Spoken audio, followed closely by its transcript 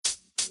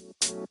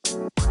All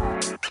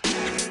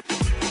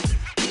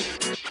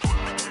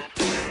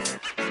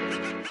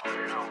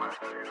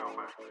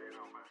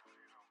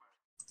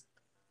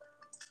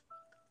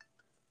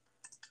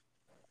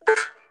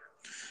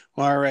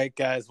right,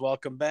 guys,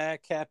 welcome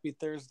back. Happy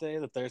Thursday,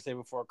 the Thursday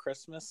before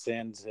Christmas,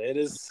 and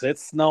it's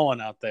snowing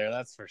out there,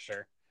 that's for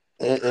sure.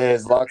 It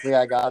is. Luckily,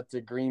 I got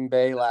to Green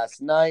Bay last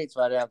night,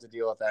 so I didn't have to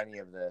deal with any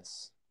of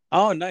this.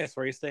 Oh, nice.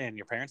 Where are you staying?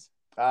 Your parents?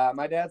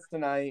 My dad's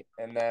tonight,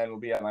 and then we'll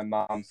be at my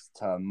mom's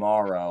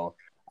tomorrow.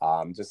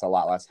 Just a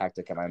lot less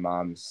hectic at my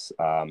mom's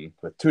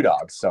with two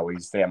dogs, so we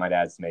stay at my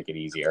dad's to make it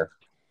easier.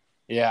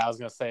 Yeah, I was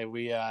gonna say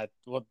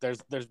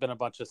there's been a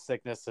bunch of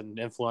sickness and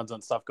influenza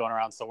and stuff going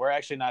around, so we're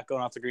actually not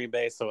going out to Green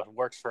Bay. So it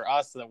works for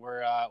us that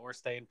we're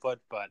staying put.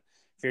 But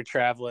if you're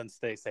traveling,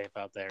 stay safe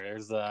out there.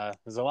 There's a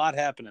lot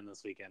happening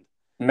this weekend.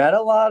 Met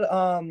a lot,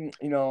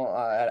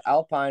 at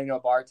Alpine,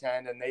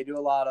 bartend, and they do a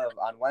lot of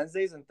on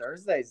Wednesdays and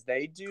Thursdays.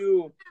 They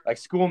do like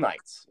school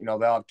nights. They'll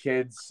have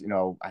kids.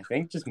 I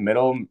think just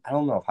middle. I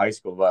don't know if high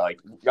school, but like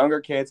younger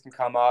kids can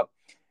come up.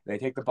 They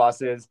take the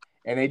buses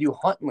and they do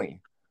Huntley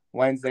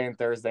Wednesday and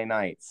Thursday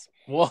nights.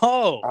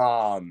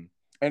 Whoa.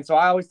 And so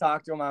I always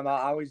talk to them.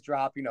 I always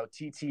drop,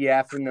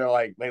 TTF, and they're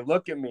like, they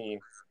look at me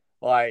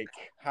like,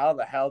 how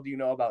the hell do you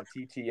know about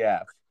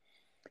TTF?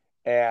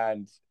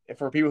 And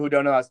for people who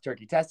don't know, that's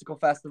Turkey Testicle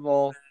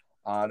Festival.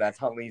 That's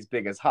Huntley's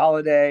biggest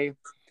holiday.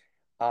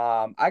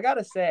 I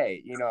gotta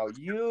say,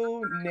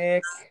 you,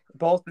 Nick,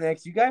 both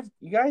Nicks, you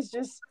guys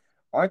just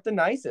aren't the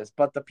nicest.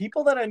 But the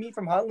people that I meet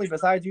from Huntley,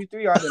 besides you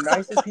three, are the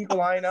nicest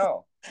people I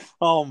know.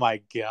 Oh my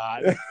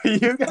God.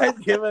 You guys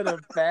give it a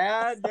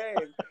bad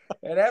name.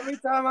 And every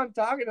time I'm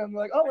talking to them,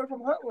 like, oh, we're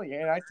from Huntley.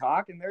 And I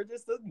talk, and they're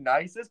just the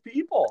nicest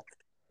people.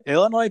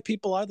 Illinois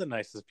people are the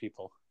nicest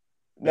people.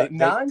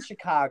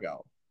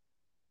 Non-Chicago.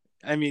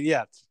 I mean,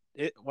 yeah.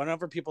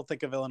 Whenever people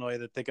think of Illinois,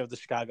 they think of the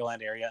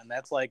Chicagoland area, and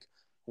that's like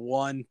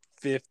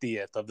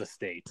 1/50th of the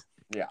state.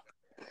 Yeah.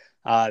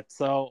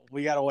 So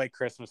we got a white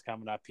Christmas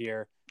coming up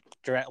here.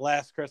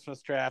 Last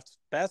Christmas draft.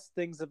 Best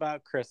things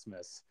about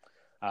Christmas.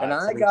 And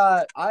I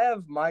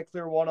have my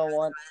Clear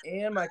 101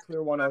 and my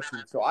Clear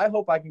 102, so I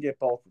hope I can get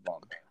both of them.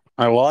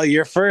 All right, well,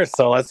 you're first,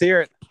 so let's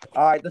hear it.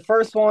 All right, the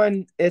first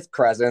one is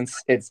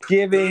presents. It's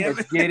giving,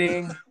 it's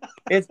getting,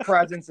 it's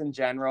presents in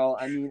general.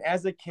 I mean,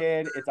 as a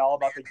kid, it's all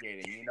about the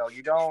getting.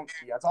 It's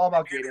all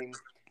about getting.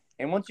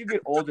 And once you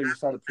get older, you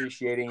start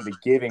appreciating the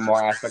giving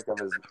more aspect of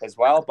it as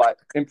well, but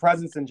in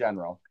presents in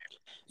general.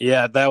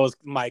 Yeah, that was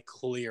my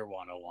Clear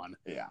 101.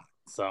 Yeah.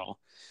 So,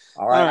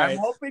 all right.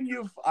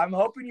 I'm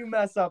hoping you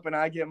mess up and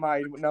I get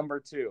my number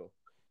 2.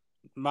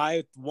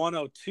 My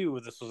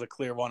 102. This was a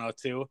Clear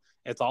 102.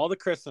 It's all the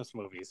Christmas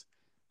movies.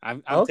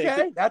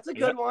 That's a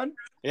good one.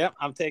 Yep,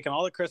 I'm taking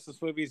all the Christmas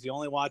movies. You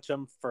only watch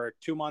them for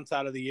 2 months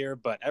out of the year,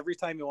 but every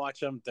time you watch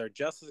them, they're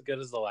just as good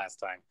as the last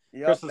time.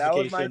 Yep, that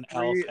was my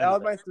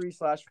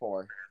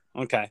 3/4.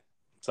 Okay.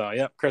 So,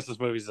 yep, Christmas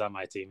movies is on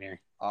my team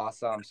here.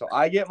 Awesome. So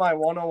I get my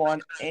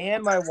 101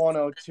 and my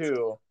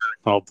 102.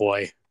 Oh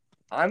boy.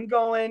 I'm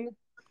going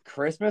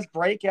Christmas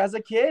break as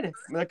a kid.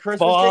 The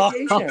Christmas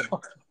vacation.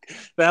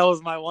 That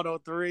was my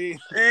 103.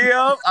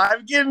 Yep,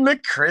 I'm getting the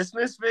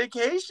Christmas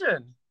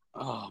vacation.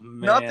 Oh,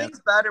 man. Nothing's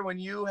better when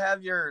you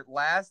have your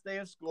last day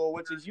of school,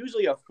 which is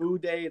usually a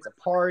food day. It's a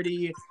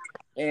party,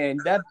 and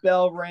that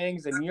bell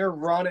rings, and you're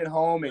running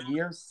home, and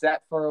you're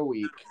set for a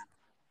week.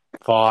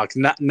 Fuck.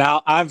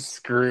 Now I'm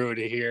screwed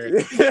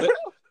here.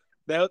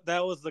 That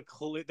was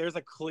there's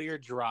a clear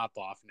drop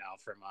off now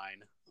for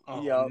mine.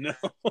 Oh, yep. No.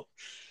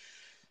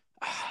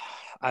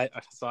 I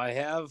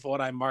have what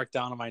I marked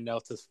down on my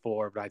notes as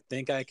 4, but I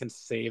think I can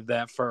save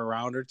that for a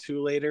round or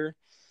 2 later.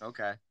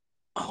 Okay.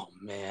 Oh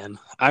man,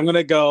 I'm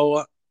gonna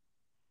go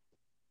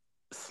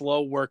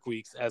slow work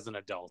weeks as an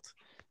adult.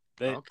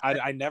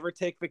 I never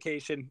take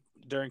vacation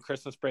during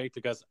Christmas break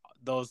because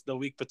the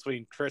week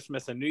between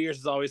Christmas and New Year's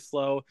is always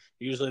slow.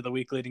 Usually the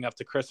week leading up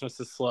to Christmas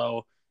is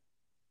slow,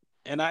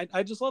 and I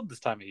just love this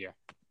time of year.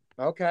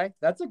 Okay,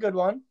 that's a good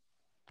one.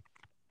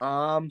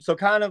 So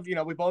kind of,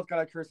 we both got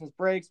our Christmas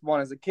breaks.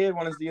 One is a kid,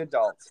 one is the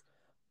adult.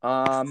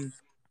 I'm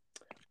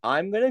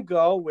going to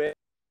go with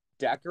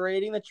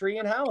decorating the tree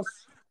and house.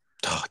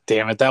 Oh,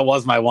 damn it. That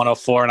was my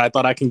 104 and I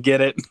thought I can get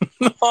it.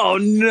 Oh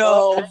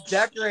no. Well,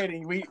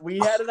 decorating. We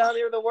had it on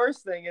here. The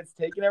worst thing, it's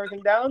taking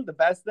everything down. The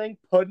best thing,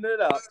 putting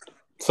it up.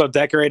 So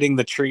decorating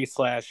the tree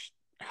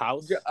 /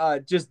 house?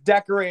 Just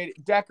decorate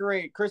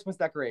Christmas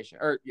decoration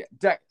or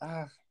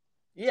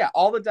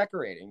all the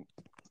decorating.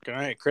 All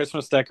right.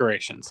 Christmas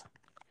decorations.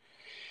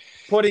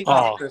 Putting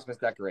up Christmas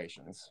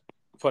decorations.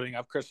 Putting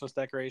up Christmas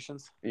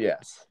decorations?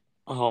 Yes.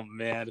 Oh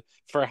man,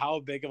 for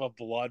how big of a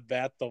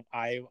bloodbath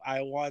I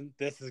won,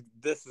 this is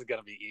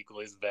gonna be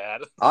equally as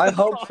bad. I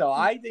hope so.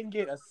 I didn't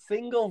get a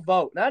single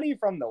vote, not even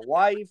from the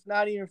wife,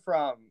 not even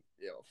from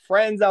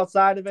friends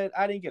outside of it.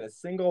 I didn't get a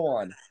single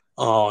one.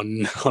 Oh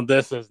no,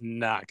 this is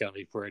not gonna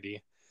be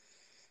pretty.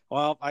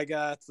 Well,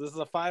 this is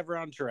a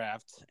 5-round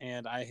draft,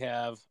 and I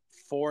have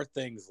 4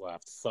 things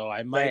left, so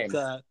I might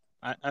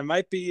I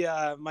might be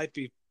I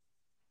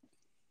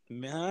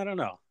don't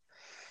know.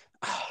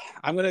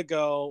 I'm gonna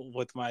go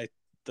with my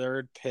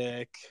third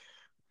pick.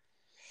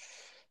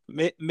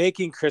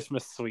 Making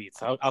Christmas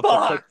sweets. I'll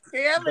Fuck,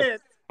 damn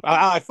it!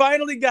 I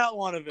finally got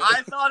one of it.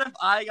 I thought if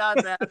I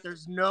got that,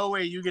 there's no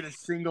way you get a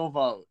single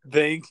vote.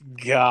 Thank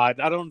God.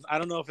 I don't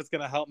know if it's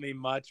gonna help me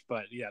much,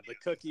 but yeah, the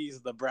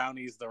cookies, the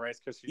brownies, the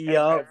Rice Krispies,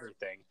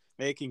 everything.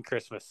 Making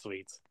Christmas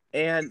sweets.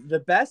 And the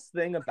best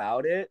thing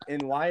about it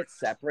and why it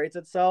separates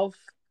itself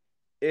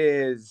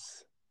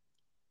is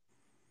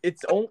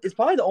it's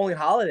probably the only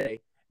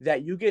holiday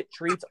that you get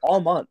treats all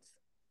month.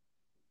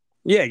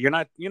 Yeah, you're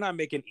not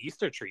making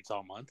Easter treats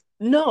all month.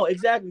 No,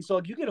 exactly.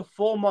 So you get a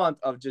full month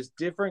of just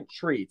different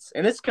treats.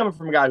 And this is coming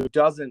from a guy who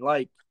doesn't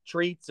like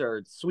treats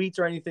or sweets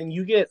or anything.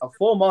 You get a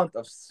full month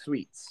of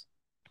sweets.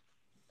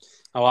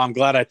 Oh, I'm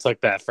glad I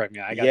took that from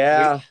you.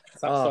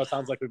 So it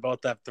sounds like we both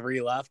have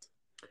 3 left.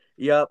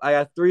 Yep, I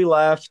got 3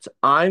 left.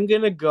 I'm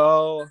going to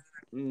go.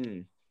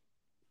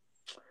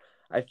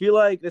 I feel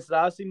like this is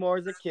obviously more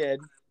as a kid.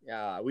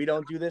 We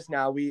don't do this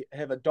now. We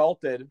have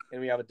adulted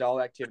and we have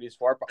adult activities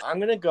for it. But I'm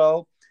going to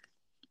go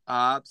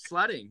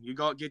sledding. You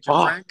go get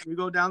your friend. You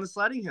go down the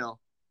sledding hill.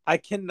 I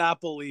cannot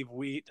believe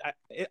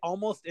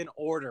almost in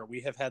order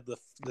we have had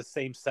the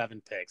same 7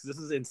 picks. This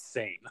is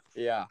insane.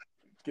 Yeah.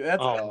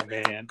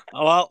 Man.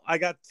 Well, I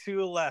got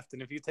 2 left,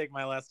 and if you take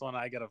my last one,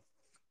 I got to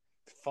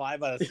fly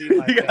by the seat of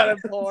my pants. You got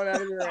to pull it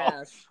out of your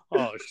ass.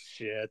 Oh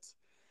shit.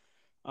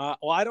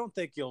 Well, I don't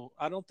think you'll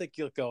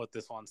go with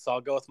this one, so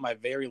I'll go with my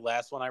very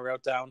last one I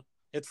wrote down.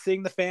 It's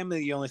seeing the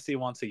family you only see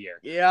once a year.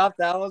 Yeah,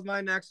 that was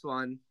my next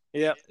one.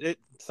 Yeah,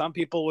 some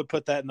people would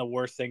put that in the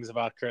worst things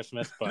about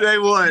Christmas, but they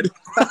would.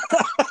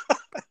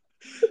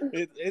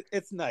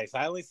 It's nice.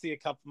 I only see a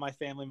couple of my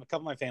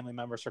family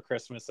members for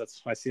Christmas.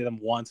 I see them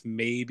once,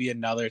 maybe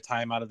another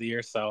time out of the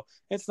year. So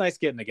it's nice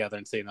getting together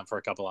and seeing them for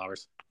a couple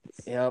hours.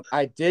 Yeah,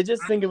 I did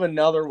just think of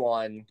another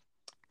one,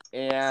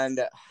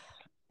 and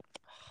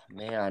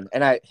man,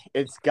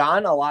 it's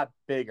gotten a lot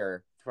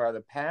bigger for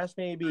the past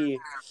maybe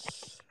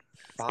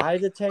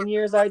 5 to 10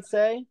 years, I'd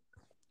say.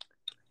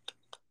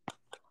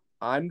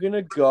 I'm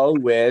gonna go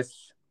with.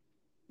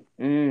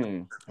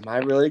 Am I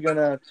really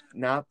gonna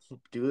not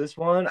do this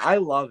one? I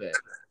love it.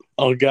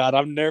 Oh God,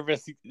 I'm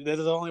nervous. There's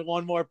only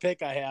one more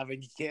pick I have,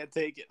 and you can't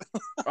take it.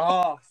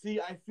 Oh,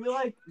 see, I feel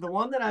like the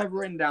one that I've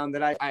written down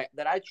that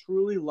I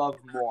truly love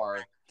more.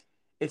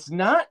 It's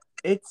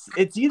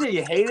either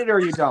you hate it or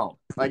you don't.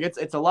 Like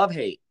it's a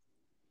love-hate.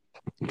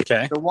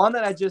 Okay. The one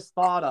that I just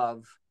thought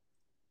of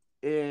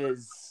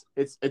is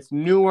it's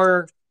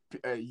newer.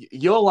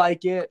 You'll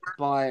like it,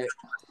 but.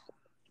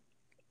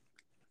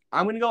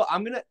 I'm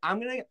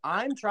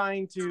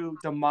trying to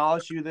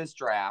demolish you this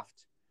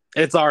draft.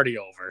 It's already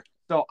over.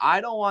 So I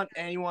don't want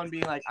anyone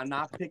being like, I'm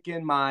not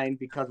picking mine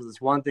because of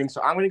this one thing.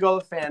 So I'm going to go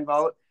with fan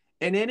vote.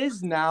 And it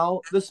is now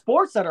the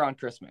sports that are on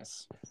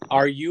Christmas.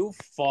 Are you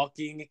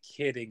fucking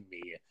kidding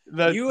me?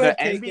 The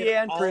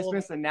NBA on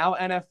Christmas and now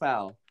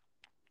NFL.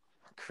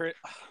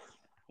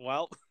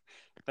 Well,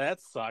 that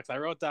sucks. I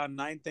wrote down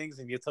 9 things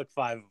and you took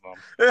 5 of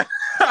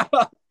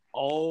them.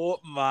 Oh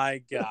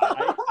my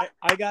God.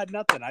 I got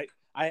nothing.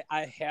 I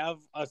have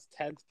a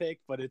 10th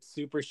pick, but it's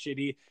super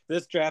shitty.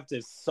 This draft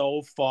is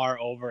so far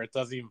over, it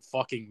doesn't even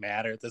fucking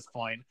matter at this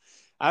point.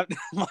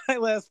 My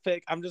last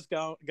pick, I'm just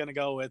going to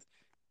go with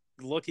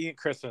looking at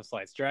Christmas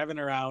lights, driving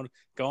around,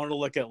 going to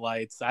look at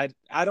lights. I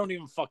don't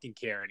even fucking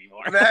care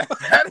anymore.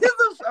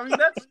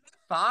 That's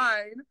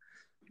fine.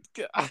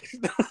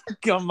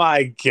 Oh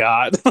my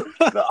God.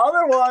 The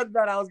other one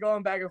that I was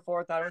going back and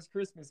forth on was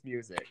Christmas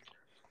music.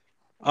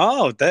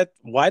 Oh,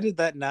 why did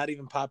that not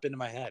even pop into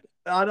my head?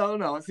 I don't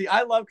know. See,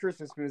 I love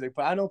Christmas music,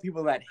 but I know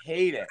people that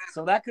hate it.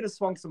 So that could have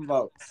swung some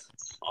votes.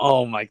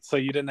 Oh my! So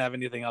you didn't have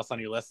anything else on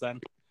your list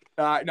then?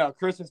 No,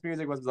 Christmas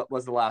music was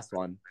the last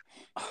one.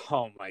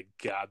 Oh my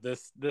God,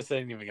 this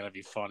ain't even gonna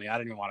be funny. I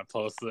didn't even want to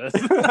post this.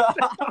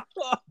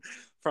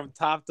 From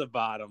top to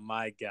bottom.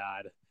 My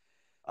God.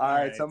 All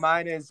right, so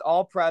mine is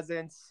all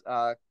presents.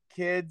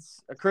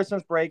 Kids, a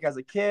Christmas break as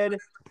a kid,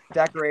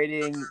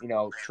 decorating,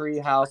 tree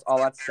house, all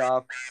that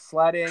stuff,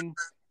 sledding,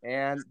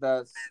 and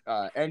the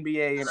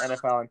NBA and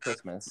NFL on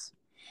Christmas.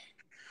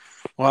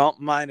 Well,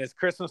 mine is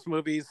Christmas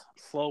movies,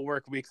 slow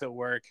work weeks at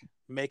work,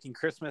 making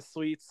Christmas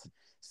sweets,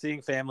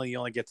 seeing family you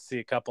only get to see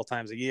a couple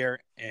times a year,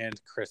 and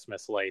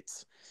Christmas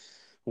lights.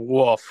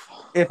 Woof.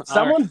 If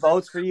someone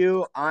votes for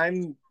you, I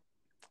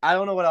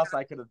don't know what else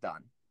I could have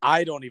done.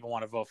 I don't even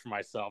want to vote for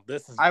myself.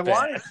 I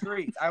wanted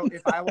treats.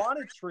 If I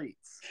wanted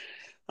treats.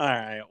 All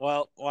right.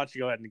 Well, why don't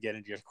you go ahead and get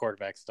into your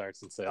quarterback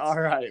starts and sits. All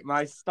right.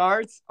 My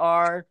starts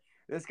are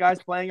this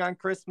guy's playing on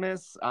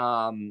Christmas,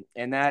 and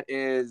that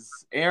is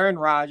Aaron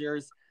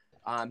Rodgers.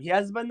 He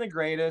hasn't been the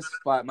greatest,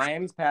 but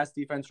Miami's pass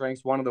defense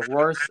ranks one of the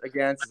worst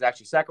against. It's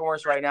actually second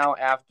worst right now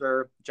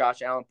after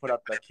Josh Allen put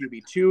up the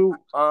QB2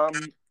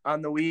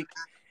 on the week.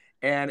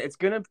 And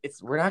they're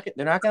not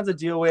gonna have to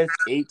deal with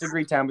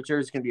 8-degree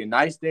temperatures. It's gonna be a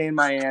nice day in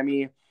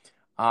Miami.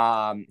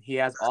 He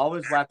has all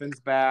his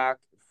weapons back.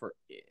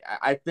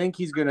 I think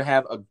he's gonna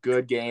have a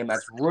good game.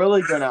 That's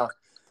really gonna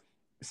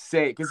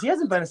say, because he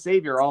hasn't been a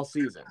savior all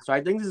season. So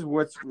I think this is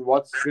what's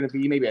going to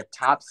be maybe a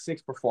top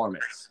 6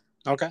 performance.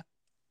 Okay.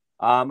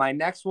 My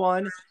next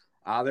one,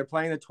 they're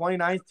playing the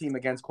 29th team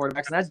against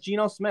quarterbacks, and that's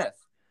Geno Smith.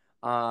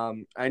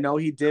 I know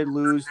he did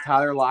lose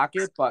Tyler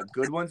Lockett, but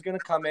Goodwin's going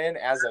to come in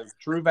as a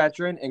true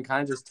veteran and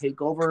kind of just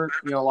take over,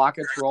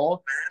 Lockett's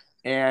role.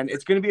 And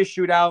it's going to be a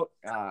shootout.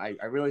 I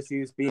really see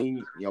this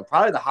being,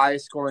 probably the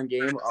highest scoring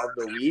game of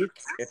the week.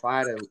 If I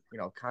had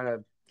to, kind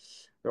of,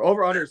 their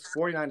over-under is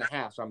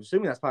 49.5, so I'm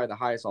assuming that's probably the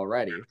highest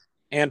already.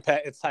 And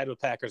it's tied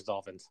with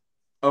Packers-Dolphins.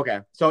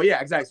 Okay. So,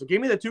 yeah, exactly. So,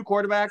 give me the 2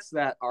 quarterbacks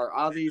that are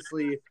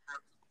obviously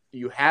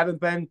you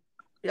haven't been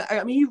 –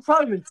 I mean, you've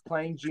probably been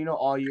playing Geno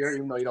all year,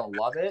 even though you don't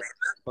love it.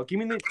 But give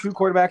me the 2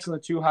 quarterbacks and the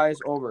 2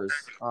 highest overs.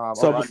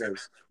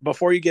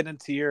 Before you get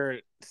into your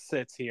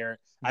sits here,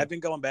 I've been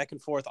going back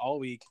and forth all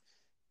week.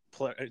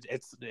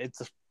 It's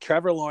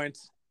Trevor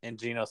Lawrence and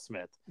Geno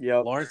Smith.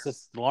 Yep. Lawrence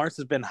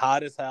has been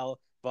hot as hell,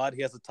 but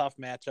he has a tough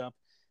matchup.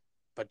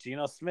 But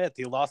Geno Smith,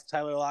 he lost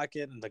Tyler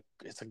Lockett, and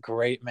it's a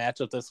great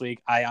matchup this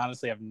week. I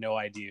honestly have no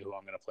idea who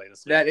I'm going to play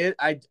this week.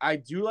 I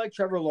do like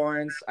Trevor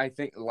Lawrence. I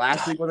think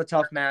last week was a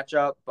tough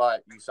matchup,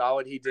 but you saw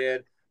what he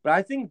did. But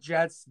I think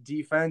Jets'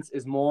 defense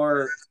is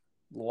more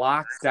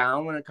locked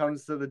down when it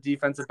comes to the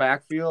defensive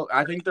backfield.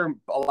 I think they're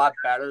a lot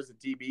better as a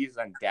DBs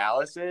than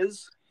Dallas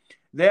is.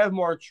 They have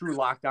more true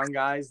lockdown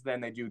guys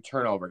than they do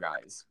turnover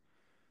guys.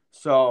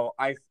 So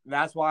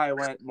that's why I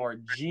went more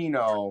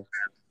Geno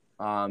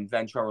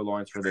than Trevor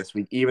Lawrence for this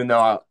week, even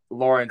though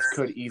Lawrence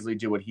could easily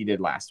do what he did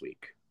last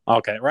week.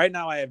 Okay, right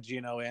now I have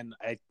Geno in.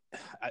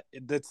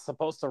 It's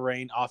supposed to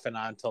rain off and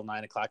on until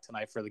 9 o'clock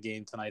tonight for the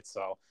game tonight,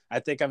 so I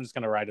think I'm just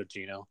going to ride with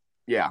Geno.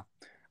 Yeah.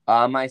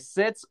 My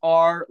sits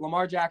are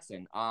Lamar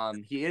Jackson.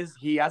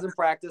 He hasn't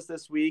practiced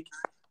this week.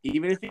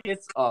 Even if he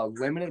gets a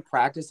limited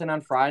practice in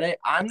on Friday,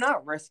 I'm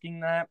not risking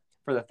that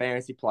for the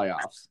fantasy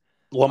playoffs.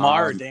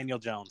 Lamar or Daniel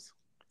Jones?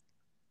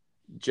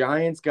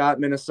 Giants got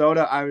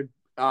Minnesota. I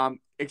would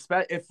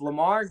expect if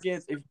Lamar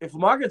gets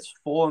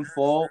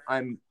full,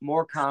 I'm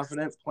more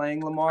confident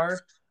playing Lamar.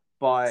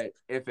 But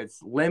if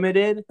it's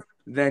limited,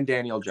 then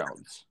Daniel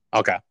Jones.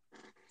 Okay.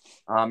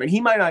 And he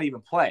might not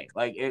even play.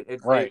 Like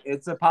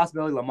it's a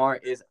possibility Lamar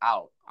is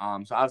out.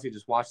 So obviously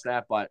just watch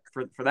that. But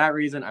for that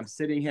reason, I'm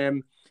sitting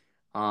him.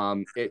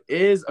 It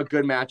is a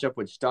good matchup,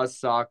 which does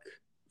suck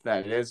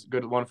that it is a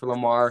good one for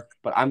Lamar,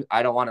 but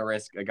I don't want to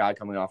risk a guy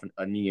coming off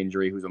a knee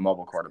injury who's a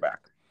mobile quarterback.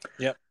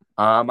 Yep.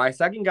 My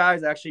second guy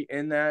is actually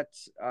in that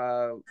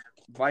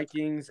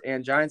Vikings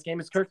and Giants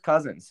game is Kirk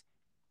Cousins.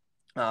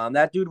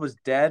 That dude was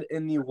dead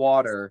in the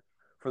water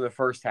for the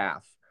first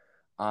half.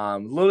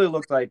 Literally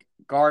looked like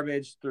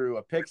garbage, threw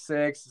a pick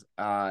 6,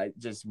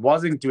 just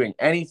wasn't doing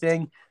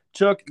anything.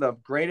 Took the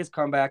greatest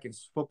comeback in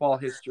football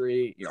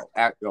history,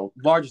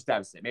 largest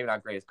deficit. Maybe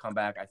not greatest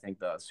comeback. I think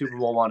the Super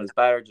Bowl one is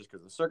better just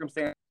because of the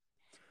circumstance.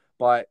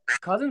 But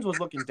Cousins was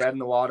looking dead in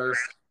the water.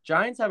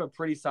 Giants have a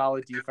pretty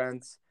solid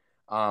defense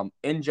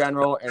in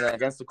general, and then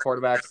against the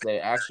quarterbacks, they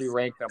actually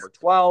rank number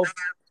 12.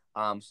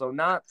 So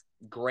not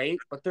great,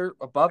 but they're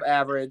above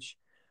average.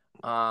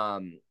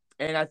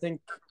 And I think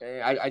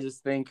I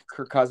just think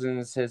Kirk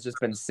Cousins has just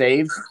been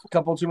saved a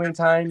couple too many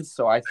times.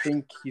 So I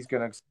think he's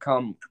going to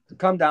come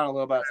down a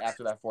little bit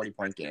after that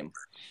 40-point game.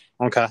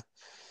 Okay.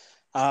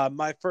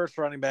 My first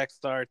running back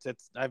starts.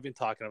 I've been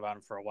talking about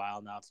him for a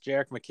while now. It's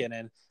Jerick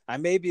McKinnon. I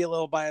may be a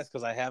little biased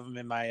because I have him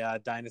in my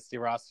dynasty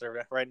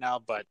roster right now,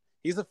 but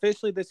he's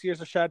officially this year's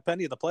Rashad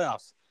Penny of the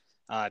playoffs.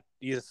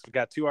 He's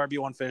got 2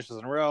 RB1 finishes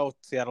in a row.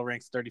 Seattle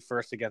ranks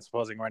 31st against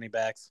opposing running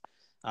backs.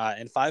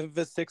 And 5 of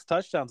his 6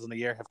 touchdowns in the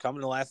year have come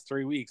in the last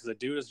 3 weeks. The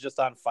dude is just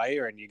on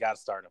fire, and you got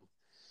to start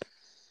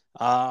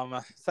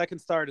him. Second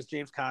start is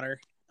James Conner.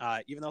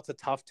 Even though it's a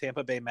tough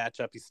Tampa Bay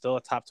matchup, he's still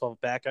a top 12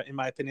 back, in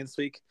my opinion, this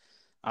week.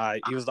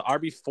 He was the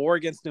RB4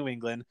 against New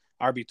England,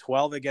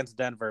 RB12 against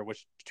Denver,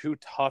 which 2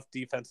 tough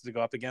defenses to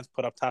go up against,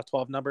 put up top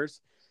 12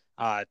 numbers.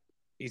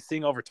 He's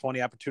seeing over 20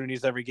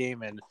 opportunities every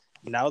game, and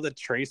now that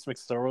Trace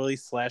McSorley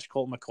 /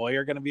 Colt McCoy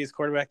are going to be his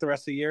quarterback the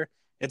rest of the year,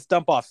 it's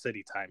dump-off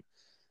city time.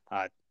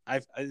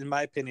 In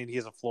my opinion, he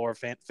has a floor of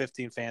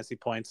 15 fantasy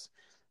points.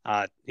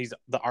 He's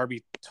the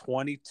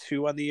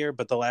RB22 on the year,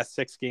 but the last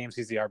 6 games,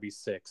 he's the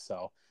RB6.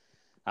 So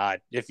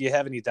if you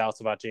have any doubts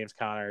about James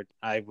Conner,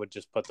 I would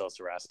just put those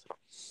to rest.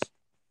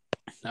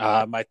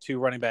 My 2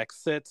 running back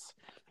sits,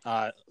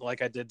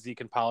 like I did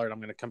Zeke and Pollard,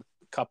 I'm going to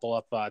couple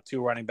up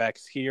 2 running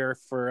backs here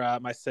for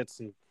my sits,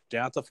 and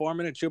Deonta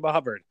Foreman and Chuba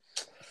Hubbard.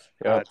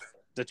 Yep.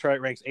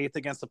 Detroit ranks 8th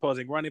against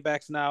opposing running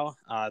backs now.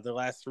 The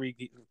last three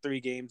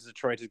games,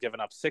 Detroit has given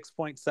up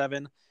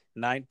 6.7,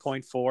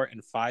 9.4,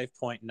 and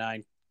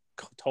 5.9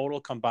 total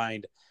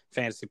combined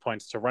fantasy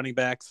points to running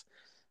backs.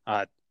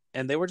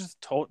 And they were just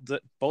told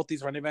that both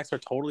these running backs are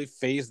totally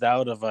phased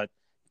out of a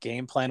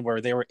game plan where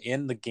they were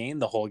in the game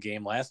the whole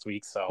game last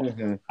week. So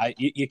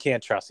you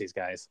can't trust these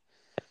guys.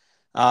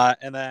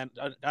 And then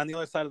on the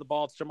other side of the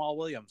ball, it's Jamal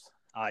Williams.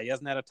 He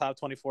hasn't had a top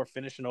 24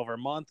 finish in over a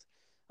month.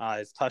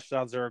 His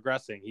touchdowns are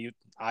regressing.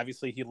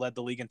 He led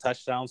the league in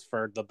touchdowns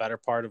for the better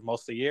part of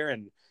most of the year,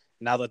 and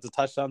now that the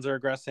touchdowns are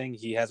regressing,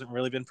 he hasn't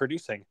really been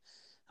producing.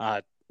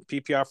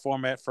 PPR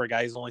format for a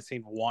guy who's only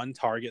seen one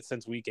target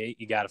since week 8.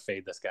 You got to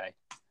fade this guy.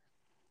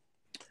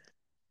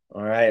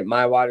 All right,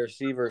 my wide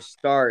receivers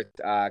start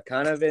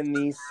kind of in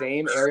the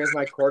same area as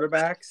my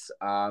quarterbacks.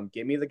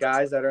 Give me the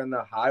guys that are in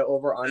the high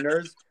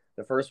over-unders.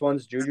 The first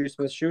one's Juju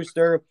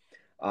Smith-Schuster.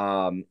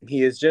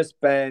 He has just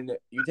been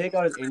 – you take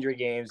out his injury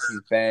games,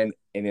 he's been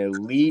an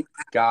elite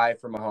guy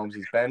for Mahomes.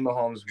 He's been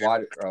Mahomes'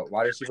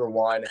 wide receiver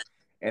 1,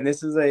 and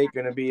this is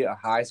going to be a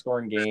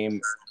high-scoring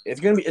game. It's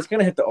going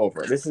to hit the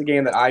over. This is a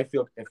game that I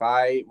feel if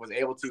I was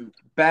able to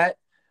bet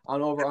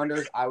on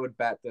over-unders, I would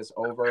bet this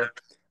over.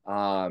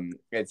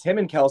 It's him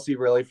and Kelsey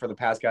really for the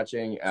pass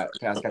catching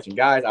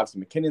guys.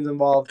 Obviously McKinnon's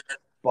involved,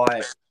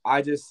 but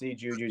I just see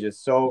Juju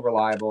just so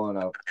reliable in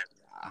a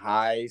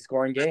high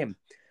scoring game.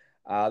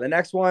 The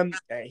next one,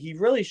 he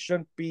really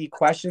shouldn't be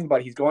questioned,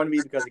 but he's going to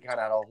be because he kind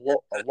of had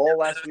a lull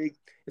last week.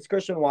 It's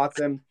Christian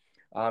Watson.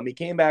 He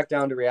came back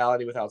down to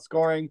reality without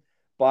scoring,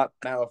 but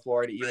Matt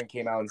LaFleur even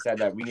came out and said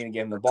that we need to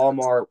give him the ball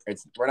more.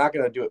 We're not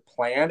going to do it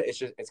planned.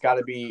 It's got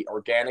to be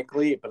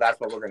organically, but that's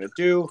what we're going to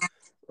do.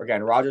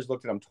 Again, Rodgers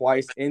looked at him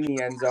twice in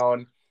the end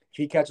zone. If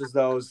he catches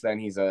those, then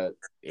he's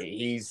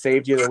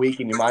saved you the week,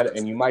 and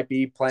you might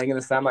be playing in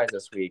the semis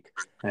this week.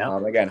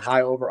 Yep. Again,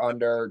 high over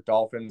under.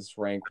 Dolphins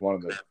rank one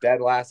of the dead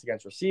last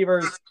against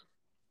receivers.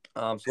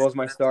 So those are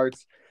my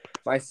starts.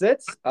 My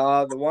sits,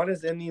 the one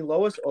is in the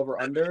lowest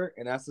over under,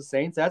 and that's the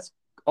Saints. That's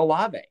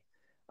Olave.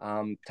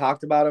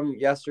 Talked about him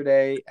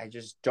yesterday. I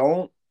just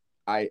don't.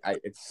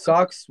 It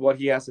sucks what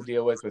he has to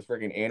deal with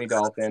freaking Andy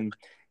Dalton.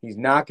 He's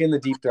not getting the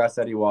deep threats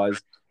that he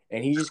was.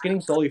 And he's just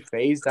getting slowly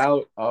phased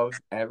out of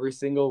every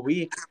single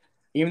week,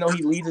 even though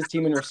he leads his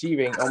team in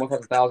receiving, almost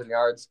 1,000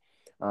 yards.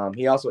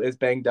 He also is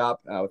banged up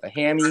with a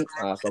hammy.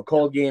 So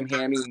cold game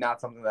hammy, not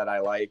something that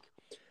I like.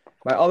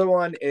 My other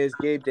one is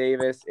Gabe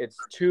Davis. It's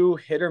 2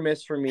 hit or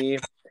miss for me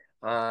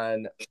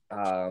on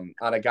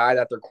a guy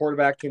that their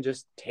quarterback can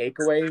just take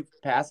away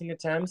passing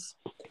attempts.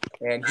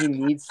 And he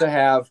needs to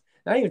have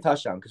not even a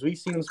touchdown, because we've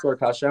seen him score a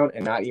touchdown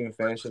and not even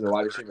finish as a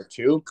wide receiver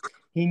 2.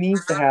 He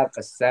needs to have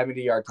a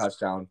 70-yard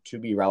touchdown to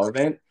be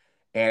relevant,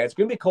 and it's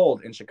going to be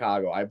cold in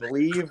Chicago. I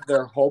believe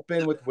they're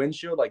hoping with wind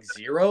chill like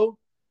 0.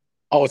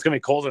 Oh, it's going to be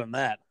colder than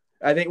that.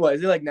 I think,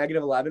 is it like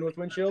 -11 with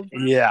wind chill?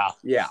 Yeah.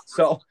 Yeah,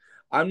 so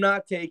I'm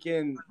not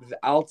taking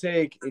 – I'll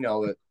take,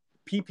 the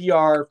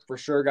PPR for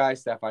sure guy,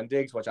 Stephon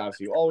Diggs, which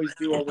obviously you always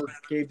do over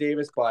Gabe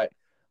Davis, but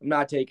I'm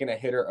not taking a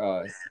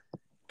hitter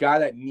guy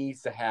that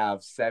needs to have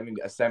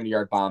a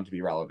 70-yard bomb to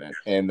be relevant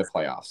in the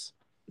playoffs.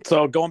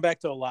 So going back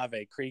to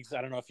Olave, Kriegs, I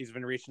don't know if he's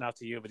been reaching out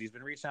to you, but he's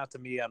been reaching out to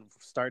me on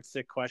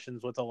start-sit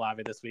questions with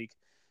Olave this week.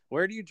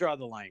 Where do you draw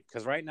the line?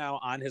 Because right now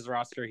on his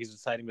roster, he's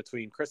deciding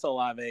between Chris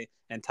Olave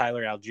and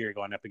Tyler Algier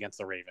going up against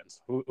the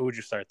Ravens. Who would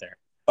you start there?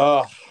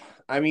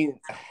 I mean,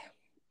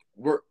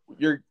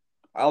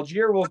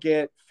 Algier will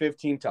get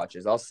 15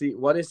 touches. I'll see.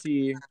 What is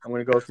he? I'm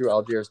going to go through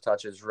Algier's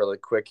touches really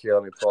quick here.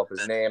 Let me pull up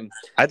his name.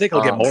 I think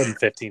he'll get more than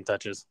 15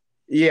 touches.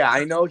 Yeah,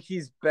 I know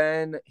he's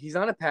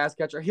on a pass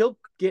catcher. He'll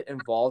get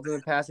involved in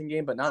the passing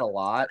game, but not a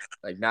lot.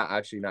 Like not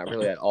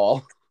really at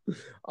all.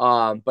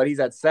 But he's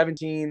at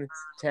 17,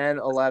 10,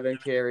 11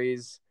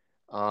 carries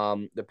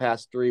the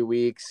past 3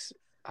 weeks.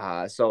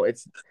 So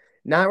it's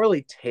not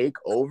really take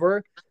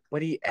over,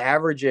 but he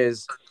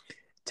averages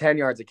 10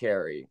 yards a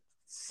carry,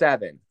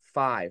 7,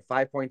 5,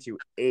 5.2,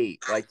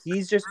 8. Like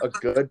he's just a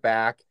good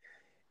back.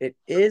 It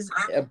is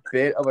a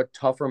bit of a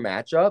tougher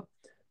matchup.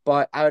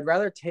 But I would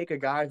rather take a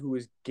guy who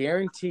is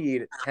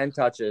guaranteed 10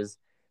 touches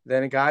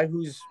than a guy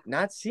who's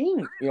not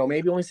seeing,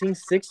 maybe only seeing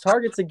 6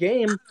 targets a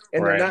game,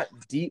 and They're not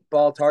deep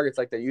ball targets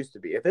like they used to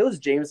be. If it was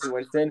Jameson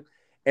Winston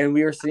and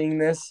we were seeing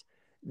this,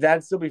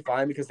 that'd still be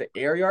fine because the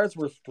air yards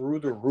were through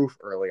the roof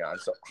early on.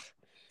 So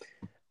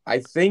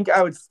I think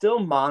I would still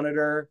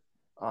monitor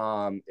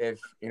if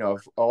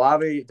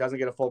Olave doesn't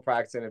get a full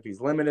practice in, if he's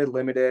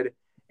limited,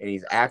 and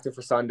he's active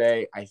for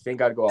Sunday, I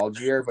think I'd go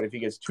Algier. But if he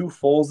gets 2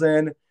 fulls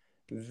in,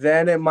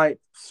 then it might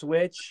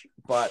switch,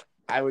 but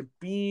I would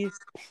be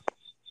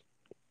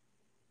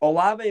 –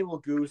 Olave will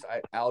goose.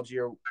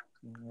 Algier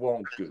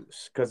won't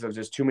goose because there's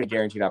just too many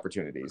guaranteed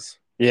opportunities.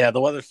 Yeah, the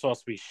weather's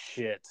supposed to be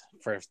shit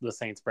for the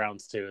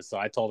Saints-Browns too, so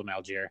I told him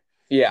Algier.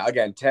 Yeah,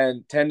 again,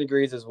 10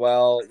 degrees as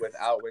well,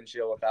 without wind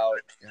chill,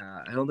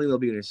 I don't think there'll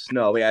be any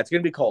snow. But yeah, it's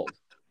going to be cold.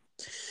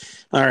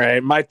 All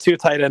right, my 2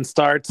 tight end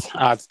starts.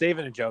 It's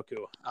David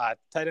Njoku.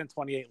 Tight end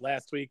 28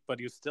 last week, but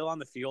he was still on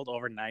the field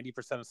over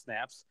 90% of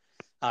snaps.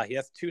 He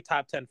has 2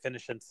 top 10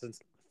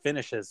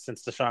 finishes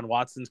since Deshaun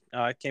Watson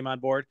came on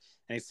board,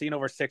 and he's seen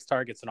over 6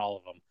 targets in all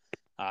of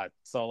them.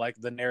 So, like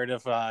the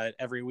narrative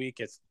every week,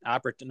 it's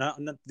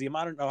the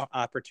amount of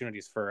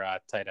opportunities for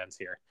tight ends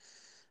here.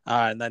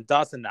 And then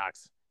Dawson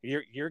Knox.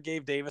 Your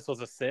Gabe Davis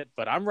was a sit,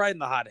 but I'm riding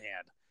the hot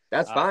hand.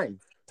 That's fine.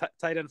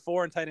 Tight end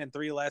 4 and tight end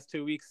 3 last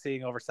 2 weeks,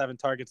 seeing over 7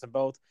 targets in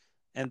both.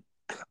 And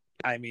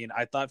I mean,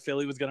 I thought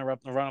Philly was going to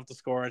run up the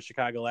score in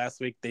Chicago last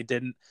week. They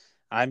didn't.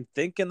 I'm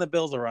thinking the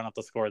Bills will run up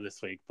the score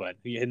this week, but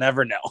you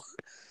never know.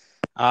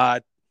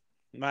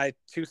 My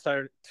two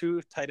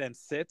tight end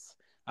sits.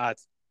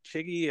 It's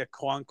Chiggy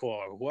Okonkwo,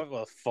 or whatever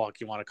the fuck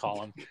you want to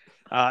call him.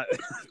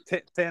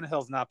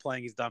 Tannehill's not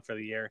playing. He's done for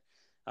the year.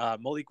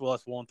 Malik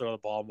Willis won't throw the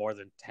ball more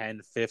than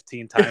 10,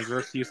 15 times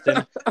versus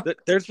Houston.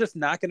 There's just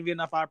not going to be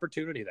enough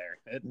opportunity there.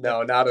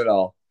 No, not at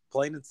all.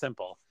 Plain and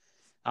simple.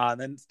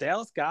 Then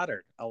Dallas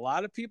Goedert. A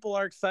lot of people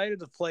are excited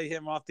to play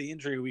him off the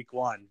injury week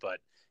 1, but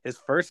his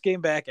first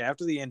game back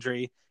after the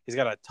injury, he's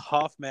got a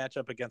tough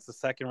matchup against the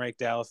second-ranked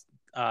Dallas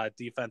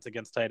defense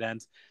against tight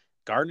ends.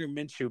 Gardner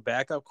Minshew,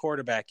 backup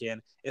quarterback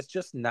in. It's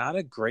just not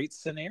a great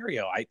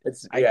scenario.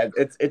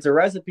 It's a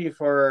recipe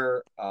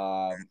for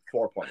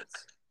 4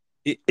 points.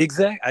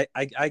 Exactly.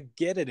 I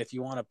get it if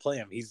you want to play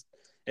him.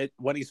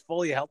 When he's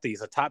fully healthy,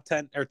 he's a top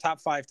 10 or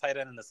top 5 tight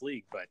end in this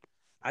league. But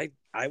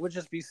I would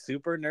just be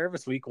super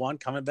nervous week 1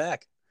 coming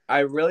back. I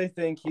really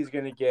think he's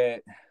going to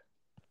get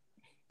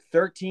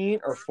 13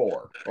 or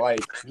 4.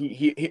 Like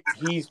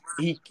he's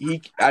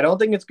I don't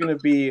think it's going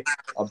to be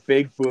a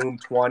big boom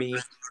 20.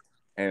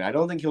 And I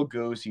don't think he'll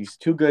goose. He's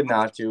too good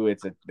not to.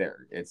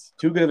 It's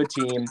too good of a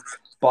team.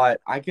 But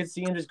I could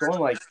see him just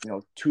going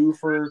 2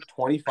 for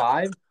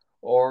 25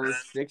 or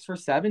 6 for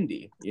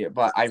 70. Yeah,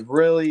 but I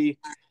really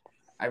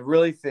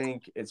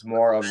think it's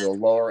more of the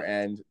lower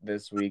end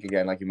this week.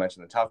 Again, like you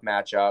mentioned, the tough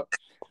matchup.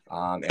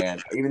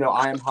 And even though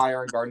I am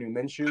higher on Gardner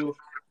Minshew,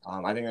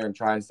 I think they're going to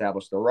try and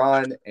establish the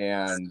run.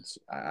 And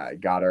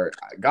Goddard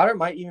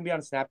might even be on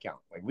a snap count.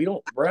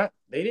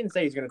 They didn't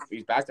say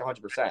he's back to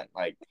 100%.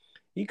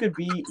 He could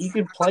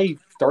play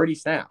 30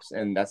 snaps,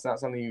 and that's not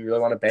something you really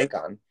want to bank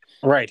on.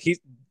 Right.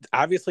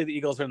 Obviously the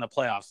Eagles are in the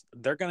playoffs.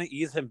 They're going to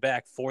ease him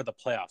back for the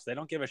playoffs. They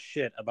don't give a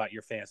shit about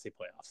your fantasy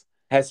playoffs.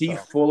 Has he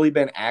fully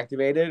been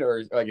activated,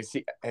 or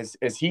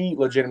is he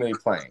legitimately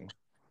playing?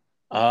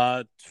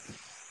 As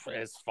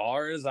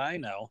far as I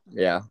know.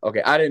 Yeah.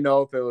 Okay. I didn't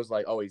know if it was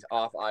he's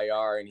off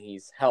IR and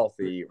he's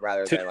healthy,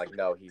 rather than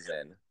no, he's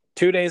in.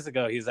 2 days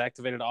ago, he's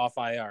activated off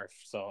IR,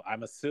 so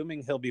I'm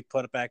assuming he'll be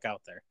put back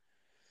out there.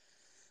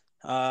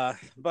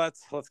 But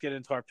let's get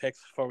into our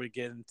picks before we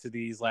get into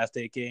these last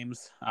 8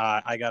 games.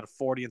 I got a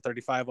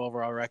 40-35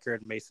 overall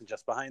record. Mason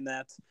just behind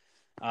that.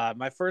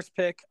 My first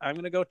pick, I'm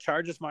going to go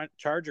Chargers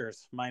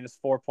minus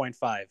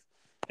 4.5.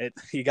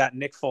 You got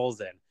Nick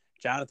Foles in.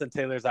 Jonathan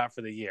Taylor's out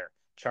for the year.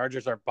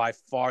 Chargers are by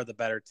far the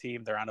better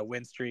team. They're on a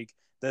win streak.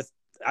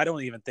 I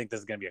don't even think this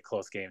is going to be a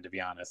close game, to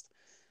be honest.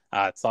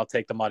 So I'll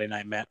take the Monday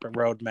night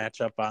road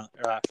matchup on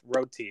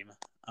road team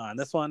on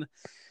this one.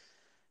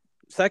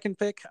 Second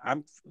pick,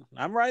 I'm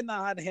riding the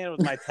hot hand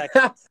with my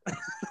Texans.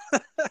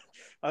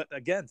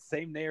 Again,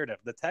 same narrative.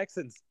 The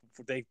Texans,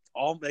 they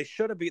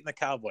should have beaten the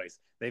Cowboys.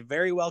 They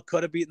very well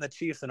could have beaten the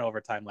Chiefs in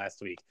overtime last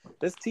week.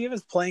 This team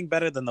is playing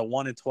better than the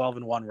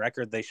 1-12-1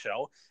 record they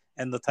show.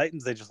 And the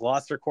Titans, they just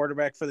lost their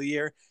quarterback for the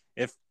year.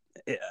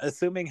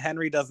 Assuming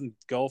Henry doesn't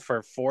go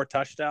for 4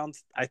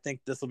 touchdowns, I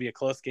think this will be a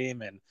close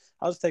game, and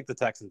I'll just take the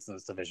Texans in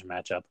this division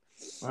matchup.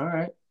 All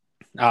right.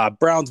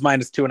 Browns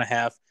minus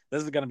 2.5.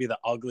 This is going to be the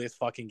ugliest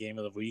fucking game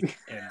of the week.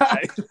 And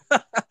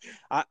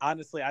I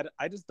honestly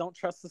just don't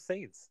trust the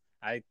Saints.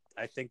 I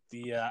think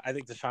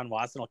Deshaun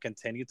Watson will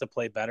continue to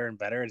play better and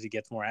better as he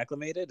gets more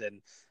acclimated,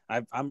 and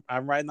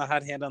I'm riding the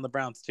hot hand on the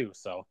Browns too.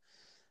 So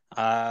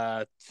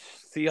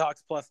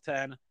Seahawks plus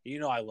 10.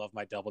 I love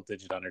my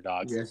double-digit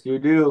underdogs. Yes, you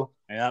do.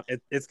 Yeah,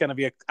 it's going to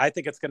be I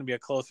think it's going to be a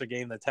closer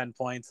game than 10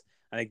 points.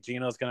 I think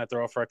Geno's going to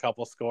throw for a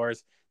couple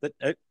scores.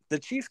 The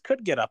Chiefs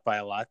could get up by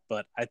a lot,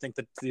 but I think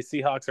the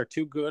Seahawks are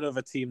too good of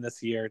a team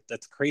this year.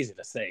 That's crazy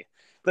to say.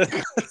 The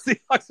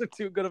Seahawks are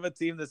too good of a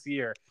team this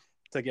year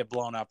to get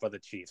blown up by the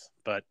Chiefs,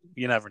 but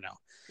you never know.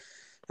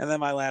 And then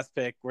my last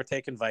pick, we're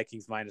taking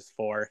Vikings minus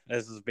 4.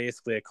 This is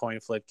basically a coin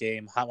flip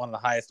game. One of the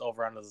highest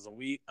over-unders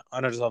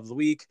of the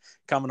week,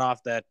 coming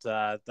off that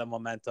the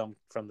momentum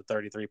from the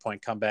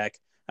 33-point comeback.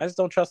 I just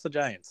don't trust the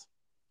Giants.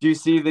 Do you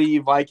see the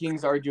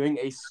Vikings are doing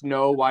a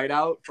snow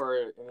whiteout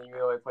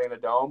they play in a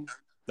dome?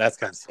 That's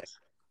kind of sick.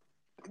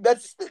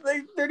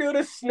 They're doing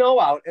a snow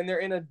out and they're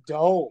in a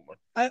dome.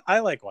 I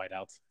like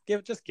whiteouts.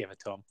 Just give it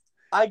to them.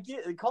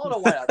 Call it a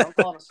whiteout. Don't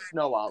call it a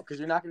snow out because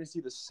you're not going to see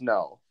the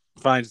snow.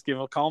 Fine, just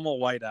call them a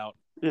whiteout.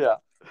 Yeah.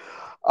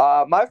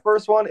 My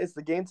first one is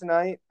the game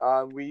tonight.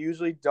 We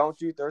usually don't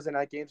do Thursday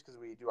night games because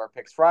we do our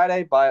picks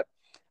Friday, but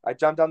I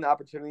jumped on the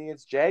opportunity.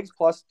 It's Jags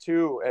plus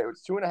 2.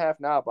 It's 2.5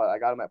 now, but I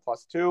got them at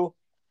plus 2.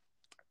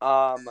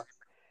 I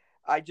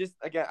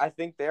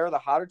think they're the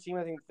hotter team.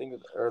 I think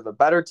they're the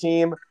better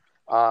team.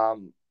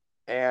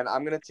 And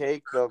I'm going to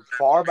take the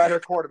far better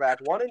quarterback.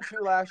 1 and 2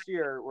 last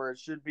year, where it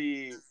should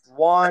be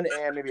 1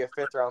 and maybe a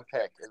 5th round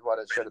pick is what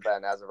it should have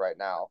been as of right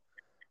now.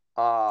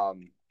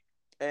 And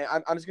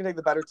I'm just going to take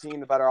the better team,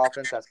 the better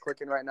offense that's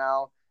clicking right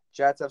now.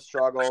 Jets have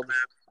struggled.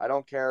 I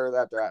don't care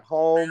that they're at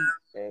home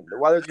and the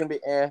weather's going to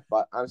be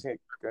but I'm just going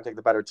to take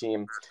the better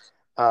team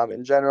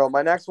in general.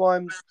 My next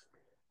one,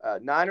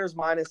 Niners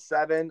minus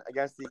 7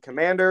 against the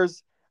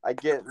Commanders. I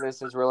get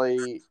this is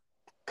really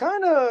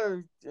kind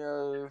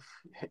of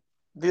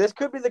this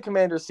could be the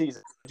Commanders'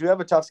 season. They do have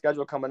a tough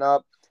schedule coming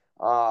up,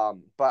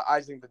 but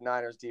I think the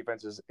Niners'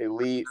 defense is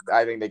elite.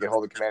 I think they can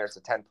hold the Commanders to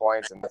 10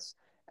 points, and that's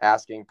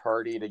asking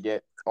Purdy to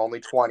get only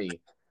 20.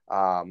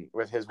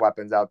 with his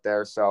weapons out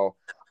there. So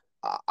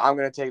I'm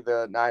going to take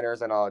the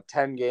Niners in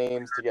 10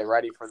 games to get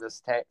ready for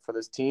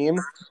this team,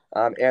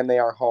 and they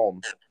are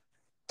home.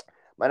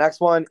 My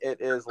next one,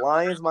 it is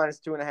Lions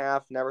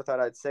 -2.5. Never thought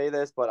I'd say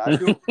this, but I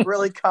feel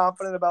really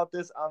confident about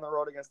this on the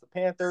road against the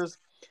Panthers.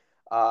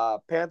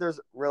 Panthers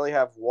really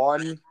have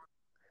one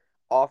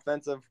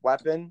offensive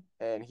weapon,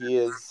 and he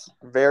is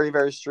very,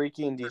 very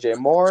streaky in DJ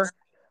Moore.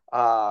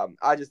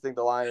 I just think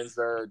the Lions,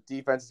 their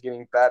defense is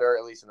getting better,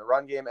 at least in the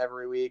run game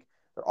every week.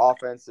 Their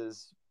offense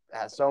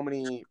has so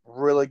many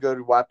really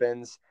good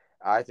weapons.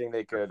 I think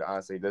they could,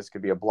 honestly, this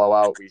could be a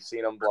blowout. We've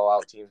seen them blow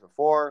out teams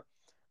before.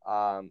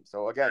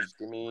 So, again, just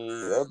give me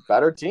a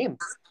better team.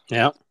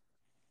 Yeah.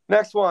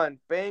 Next one,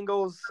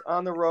 Bengals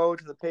on the road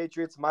to the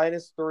Patriots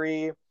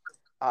 -3.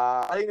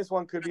 I think this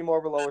one could be more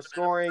of a lower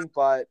scoring,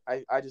 but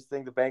I just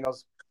think the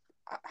Bengals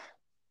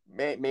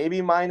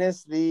maybe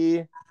minus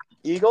the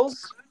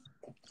Eagles,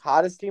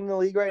 hottest team in the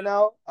league right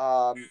now.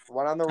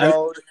 One on the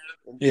road,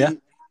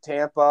 beat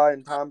Tampa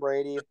and Tom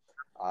Brady.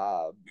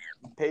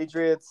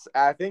 Patriots,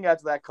 I think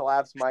after that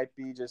collapse might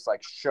be just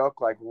like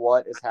shook, like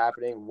what is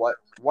happening,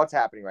 what's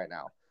happening right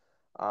now.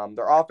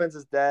 Their offense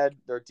is dead.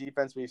 Their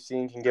defense we've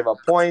seen can give up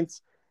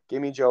points. Give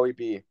me Joey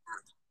B.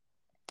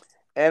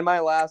 And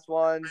my last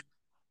one,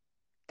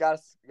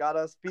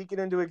 gotta speak it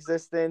into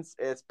existence.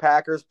 It's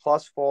Packers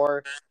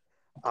 +4.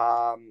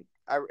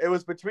 It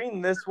was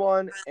between this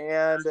one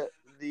and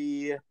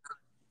the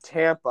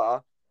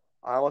Tampa.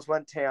 I almost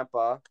went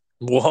Tampa.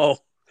 Whoa.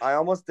 I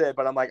almost did,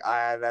 but I'm like,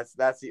 that's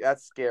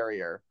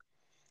scarier.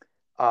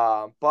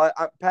 But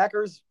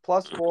Packers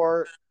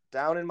 +4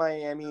 down in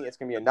Miami. It's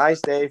gonna be a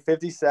nice day.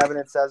 57,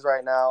 it says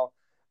right now.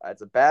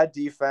 It's a bad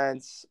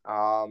defense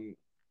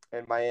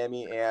in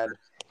Miami, and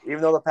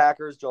even though the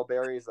Packers, Joe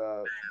Barry is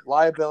a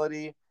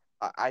liability,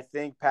 I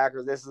think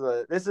Packers. This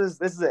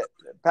is it.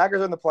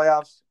 Packers are in the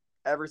playoffs.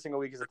 Every single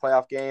week is a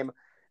playoff game,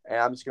 and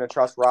I'm just gonna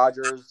trust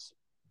Rodgers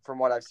from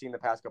what I've seen the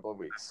past couple of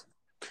weeks.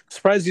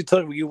 Surprised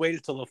you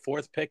waited till the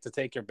 4th pick to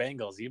take your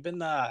Bengals. You've been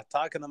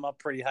talking them up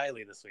pretty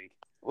highly this week.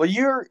 Well,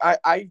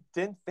 I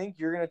didn't think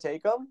you're gonna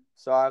take them,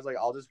 so I was like,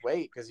 I'll just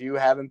wait because you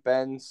haven't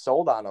been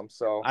sold on them.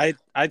 So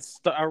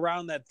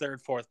around that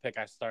 3rd, 4th pick,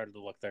 I started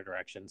to look their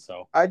direction.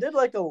 So I did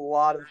like a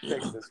lot of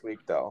picks this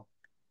week, though.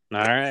 All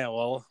right,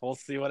 well, we'll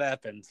see what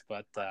happens,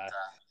 but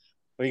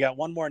we got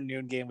one more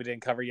noon game we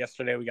didn't cover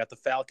yesterday. We got the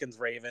Falcons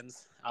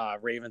Ravens.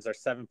 Ravens are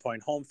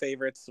 7-point home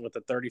favorites with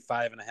a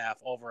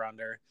 35.5 over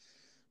under.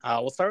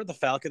 We'll start with the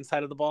Falcons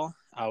side of the ball.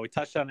 We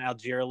touched on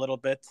Algier a little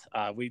bit.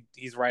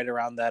 He's right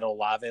around that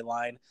Olave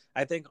line.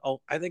 I think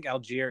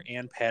Algier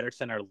and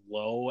Patterson are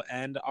low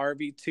end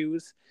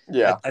RB2s.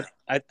 Yeah,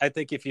 I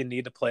think if you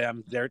need to play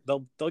them,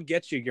 they'll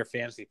get you your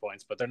fantasy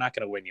points, but they're not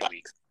going to win you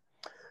weeks.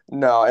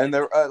 No, and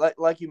they're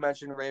like you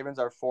mentioned, Ravens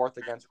are 4th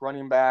against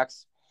running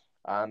backs.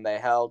 They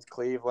held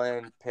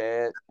Cleveland,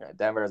 Pitt.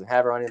 Denver doesn't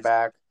have a running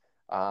back,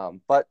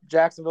 but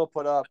Jacksonville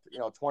put up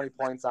 20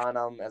 points on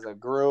them as a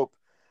group.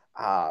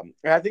 And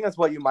I think that's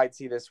what you might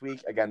see this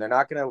week. Again, they're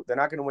not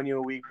gonna win you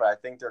a week, but I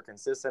think they're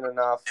consistent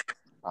enough,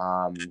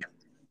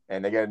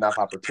 and they get enough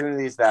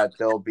opportunities that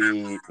they'll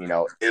be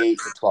 8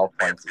 to 12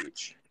 points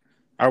each.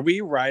 Are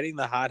we riding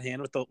the hot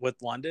hand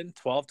with London?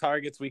 12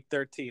 targets week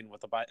 13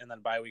 with and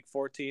then by week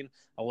 14,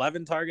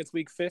 11 targets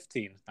week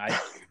 15. I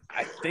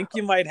think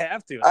you might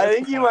have to. I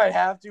think you might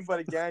have to, but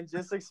again,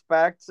 just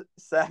expect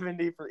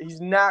 70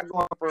 he's not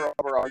going for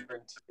over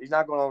 100. He's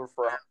not going over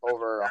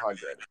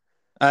 100.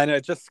 I know,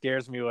 it just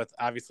scares me with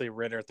obviously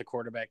Ritter at the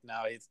quarterback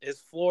now.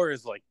 His floor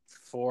is like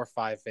 4 or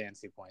 5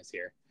 fantasy points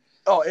here.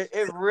 Oh, it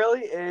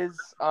really is.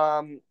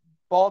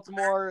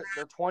 Baltimore,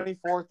 they're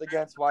 24th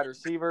against wide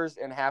receivers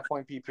in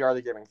half-point PPR.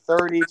 They're giving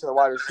 30 to the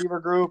wide receiver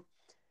group.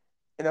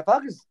 And the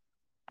Falcons,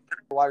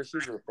 the wide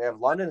receiver group, they have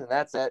London, and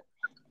that's it.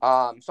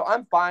 So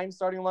I'm fine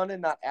starting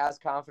London, not as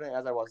confident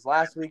as I was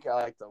last week. I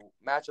like the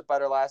matchup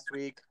better last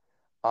week.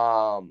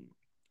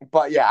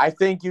 But, yeah, I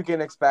think you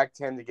can expect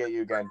him to get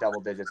you, again,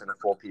 double digits in a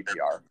full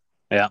PPR.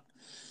 Yeah.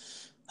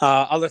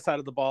 Other side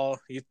of the ball,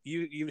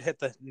 you hit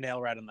the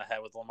nail right on the head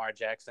with Lamar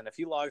Jackson. If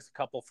he logs a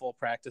couple full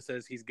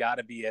practices, he's got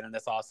to be in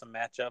this awesome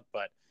matchup.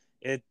 But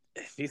if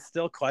he's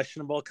still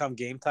questionable come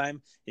game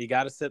time, you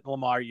got to sit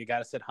Lamar, you got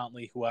to sit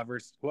Huntley,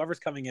 whoever's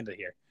coming into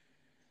here.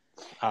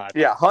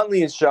 Yeah,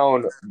 Huntley has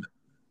shown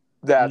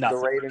that the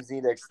Ravens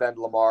need to extend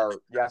Lamar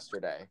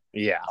yesterday.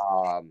 Yeah.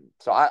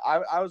 So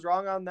I was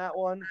wrong on that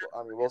one.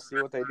 I mean, we'll see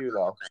what they do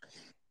though.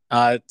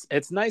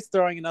 It's nice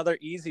throwing another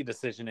easy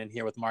decision in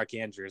here with Mark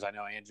Andrews. I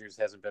know Andrews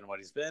hasn't been what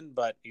he's been,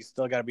 but he's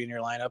still got to be in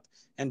your lineup.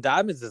 And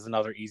Dobbins is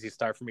another easy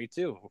start for me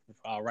too.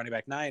 Running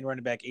back 9,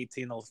 running back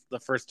 18 the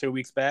first 2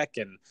 weeks back,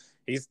 and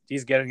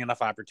he's getting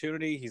enough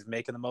opportunity. He's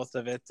making the most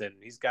of it, and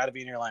he's got to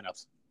be in your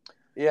lineups.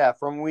 Yeah,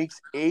 from weeks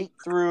 8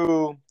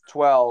 through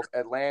 12,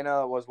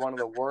 Atlanta was one of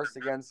the worst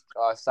against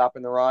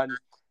stopping the run,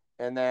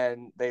 and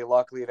then they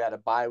luckily had a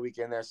bye week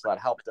in there, so that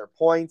helped their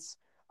points.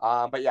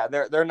 But yeah,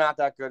 they're not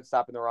that good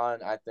stopping the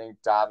run. I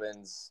think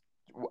Dobbins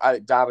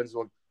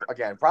will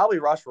again probably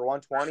rush for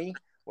 120,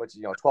 which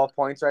 12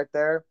 points right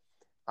there.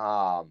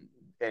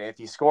 And if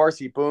he scores,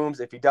 he booms.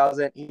 If he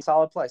doesn't, he's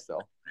solid play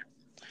still.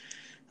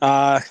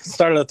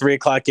 Start of the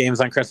 3:00 games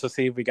on Christmas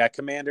Eve. We got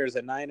Commanders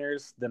and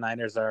Niners. The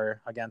Niners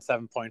are, again,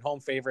 7-point home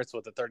favorites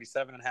with a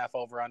 37.5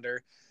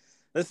 over-under.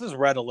 This is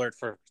red alert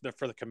for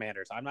the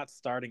Commanders. I'm not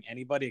starting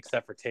anybody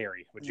except for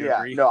Terry. Would you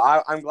agree? No,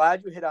 I'm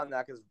glad you hit on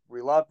that because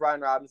we love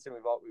Brian Robinson.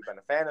 We've been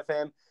a fan of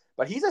him,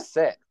 but he's a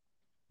sit.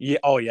 Yeah.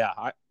 Oh, yeah.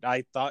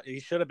 I thought he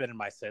should have been in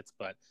my sits,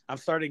 but I'm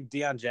starting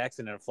Deion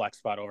Jackson in a flex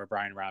spot over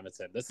Brian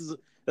Robinson. This is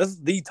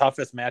the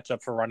toughest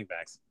matchup for running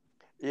backs.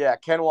 Yeah,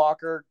 Ken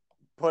Walker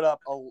put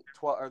up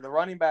the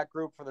running back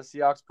group for the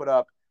Seahawks put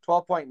up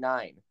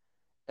 12.9,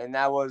 and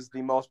that was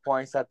the most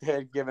points that they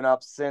had given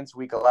up since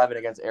Week 11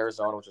 against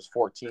Arizona, which was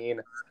 14.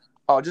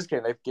 Oh, just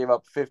kidding. They gave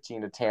up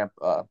 15 to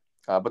Tampa,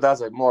 but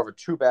that's more of a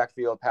two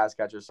backfield pass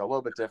catcher, so a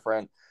little bit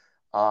different.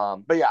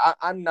 But yeah,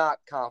 I'm not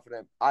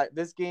confident.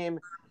 This game,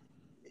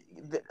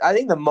 I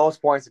think the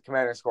most points the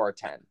Commanders score are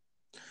 10.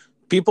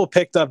 People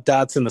picked up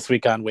Dotson this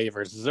week on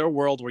waivers. Is there a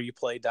world where you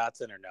play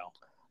Dotson or no?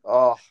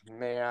 Oh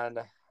man,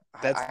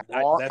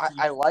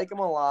 I like him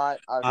a lot.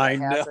 I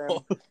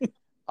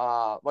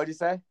know. What'd you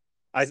say?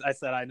 I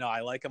said I know.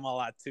 I like him a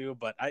lot too,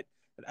 but I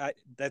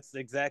that's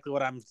exactly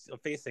what I'm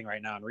facing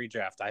right now in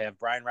redraft. I have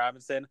Brian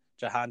Robinson,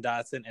 Jahan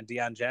Dotson, and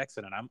Deion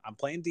Jackson, and I'm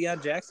playing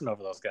Deion Jackson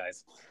over those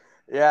guys.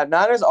 Yeah,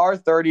 Niners are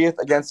 30th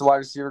against the wide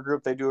receiver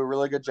group. They do a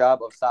really good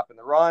job of stopping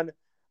the run.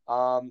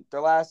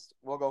 Their last,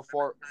 we'll go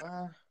for.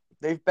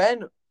 They've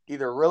been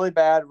either really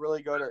bad,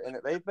 really good, and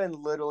they've been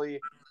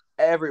literally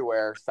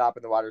everywhere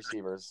stopping the wide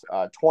receivers.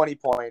 20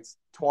 points,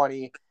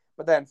 20,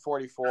 but then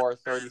 44,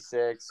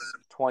 36,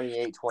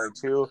 28,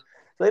 22. So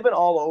they've been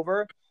all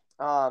over.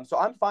 So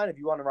I'm fine if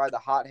you want to ride the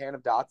hot hand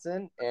of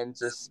Dotson and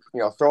just,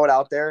 throw it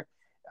out there.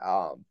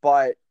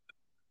 But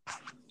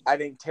I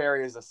think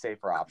Terry is a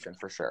safer option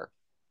for sure.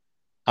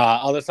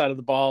 Other side of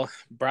the ball,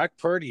 Brock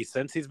Purdy,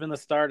 since he's been the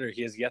starter,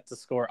 he has yet to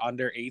score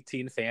under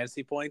 18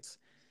 fantasy points.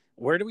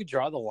 Where do we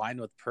draw the line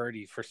with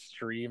Purdy for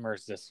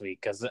streamers this week?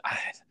 Because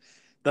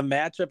the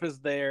matchup is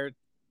there.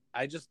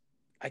 I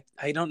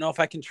don't know if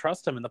I can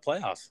trust him in the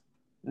playoffs.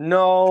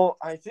 No,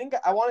 I think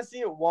I want to see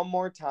it one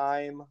more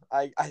time.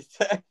 I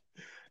think,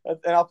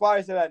 and I'll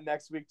probably say that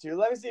next week too.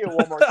 Let me see it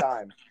one more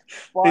time.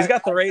 But he's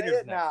got the Raiders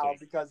next now week.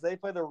 Because they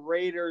play the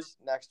Raiders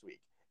next week.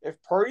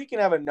 If Purdy can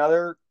have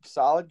another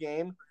solid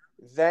game,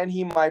 then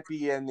he might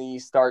be in the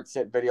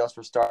start-sit videos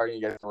for starting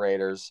against the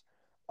Raiders.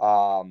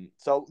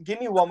 So give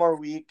me one more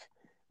week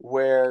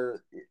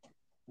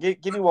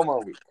give me one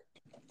more week.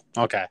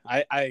 Okay,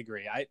 I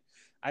agree.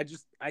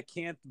 I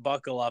can't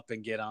buckle up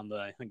and get on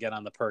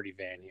the Purdy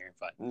van here,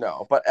 but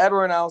no. But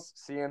everyone else,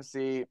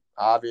 CMC,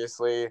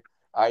 obviously,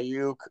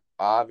 Ayuk,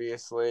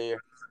 obviously,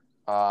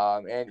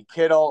 and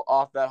Kittle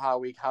off that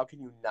hot week. How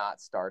can you not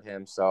start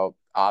him? So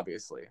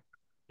obviously,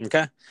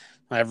 okay,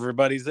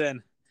 everybody's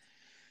in.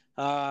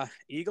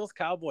 Eagles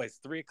Cowboys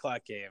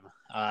 3:00 game.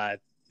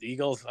 The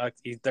Eagles,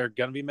 they're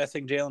going to be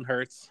missing Jalen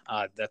Hurts.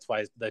 That's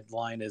why the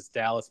line is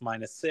Dallas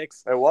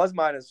 -6. It was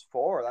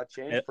 -4. That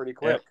changed pretty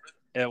quick.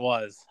 It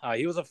was.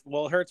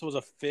 Hurts was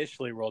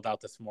officially rolled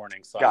out this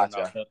morning, so gotcha.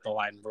 I don't know if the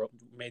line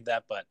made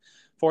that, but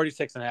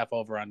 46.5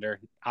 over under.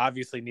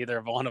 Obviously, neither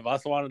one of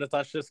us wanted to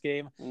touch this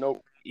game.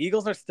 Nope.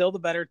 Eagles are still the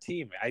better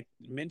team.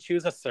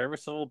 Minshew's a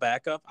serviceable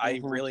backup.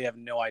 I really have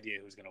no idea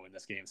who's going to win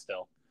this game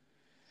still.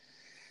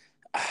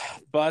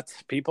 But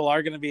people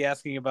are going to be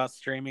asking about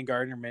streaming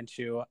Gardner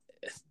Minshew.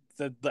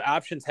 The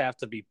options have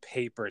to be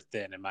paper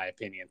thin, in my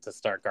opinion, to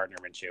start Gardner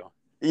Minshew.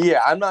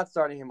 Yeah, I'm not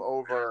starting him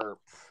over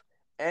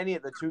any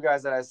of the two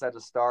guys that I said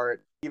to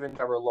start, even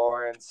Trevor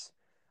Lawrence.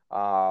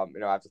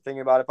 After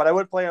thinking about it, but I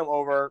would play him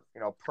over,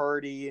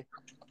 Purdy.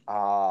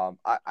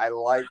 I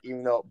like,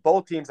 even though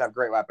both teams have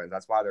great weapons,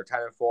 that's why they're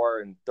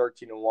 10-4 and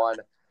 13-1.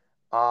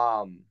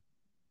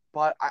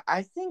 But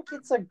I think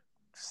it's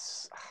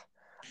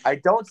I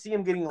don't see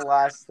him getting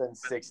less than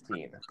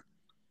 16.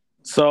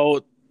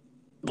 So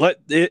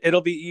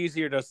it'll be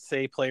easier to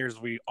say players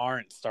we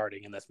aren't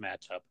starting in this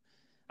matchup.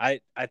 I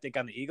think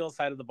on the Eagles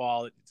side of the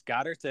ball, it's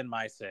Goddard's in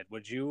my sit.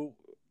 Would you,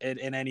 in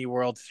any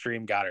world,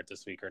 stream Goddard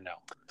this week or no?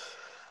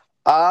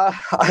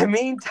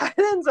 Tight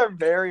ends are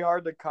very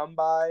hard to come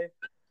by.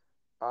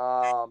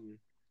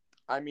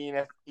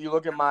 If you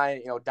look at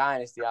my,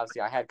 dynasty,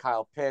 obviously I had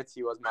Kyle Pitts.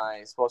 He was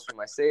supposed to be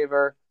my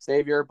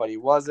savior, but he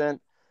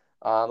wasn't.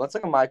 Let's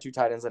look at my two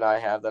tight ends that I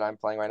have that I'm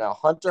playing right now.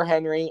 Hunter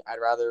Henry, I'd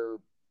rather.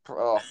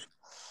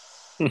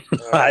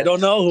 I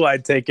don't know who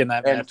I'd take in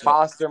that matchup.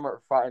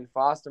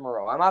 Foster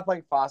Moreau. I'm not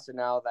playing Foster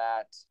now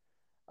that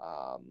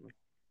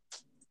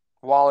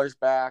Waller's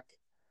back.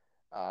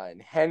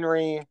 And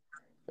Henry,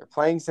 they're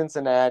playing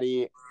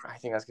Cincinnati. I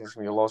think that's going to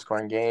be a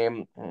low-scoring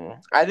game.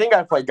 I think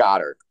I'd play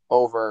Goddard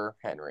over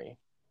Henry.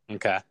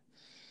 Okay.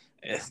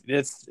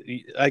 It's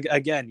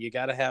again, you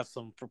got to have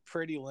some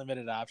pretty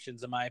limited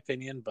options, in my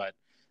opinion, but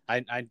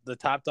the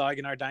top dog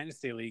in our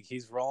dynasty league,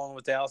 he's rolling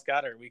with Dallas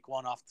Goedert week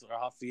 1 off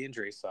the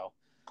injury. So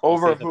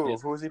over who?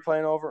 Who's he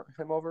playing over?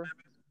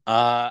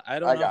 I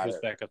don't know whose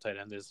backup tight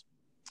end is.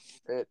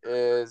 It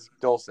is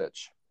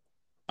Dulcich.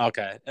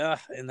 Okay.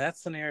 In that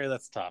scenario,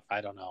 that's tough.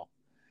 I don't know.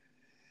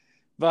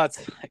 But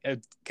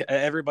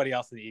everybody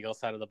else on the Eagles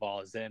side of the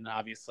ball is in,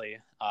 obviously.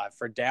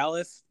 For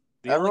Dallas,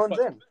 Everyone's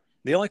in.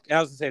 The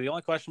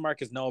only question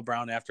mark is Noah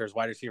Brown after his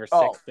wide receiver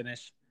 6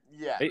 finish.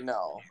 Yeah,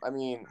 no. I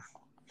mean,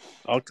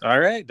 all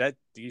right. That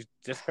you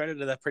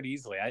discredited that pretty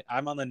easily.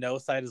 I'm on the no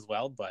side as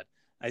well, but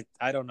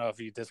I don't know if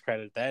you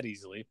discredit that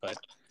easily. But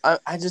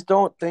I just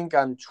don't think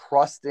I'm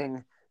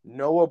trusting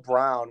Noah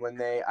Brown when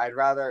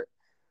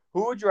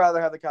who would you rather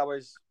have the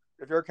Cowboys,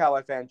 if you're a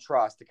Cowboy fan,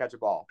 trust to catch a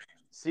ball?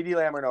 CeeDee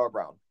Lamb or Noah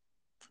Brown?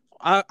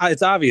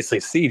 It's obviously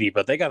CeeDee,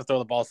 but they got to throw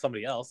the ball to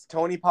somebody else.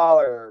 Tony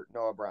Pollard or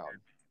Noah Brown?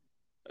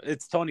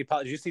 It's Tony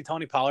Pollard. Did you see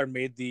Tony Pollard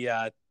made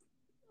the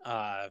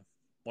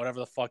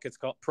whatever the fuck it's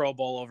called, Pro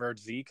Bowl over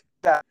Zeke?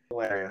 That's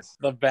hilarious.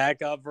 The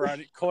backup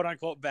running, quote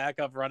unquote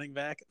backup running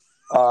back.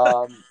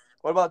 What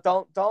about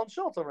Dalton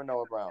Schultz over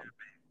Noah Brown?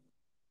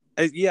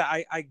 Yeah,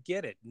 I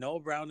get it. Noah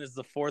Brown is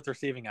the 4th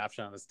receiving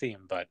option on this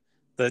team, but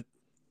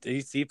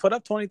he put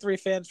up 23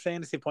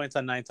 fantasy points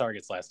on 9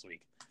 targets last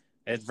week.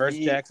 It's versus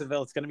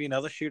Jacksonville. It's going to be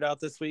another shootout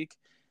this week.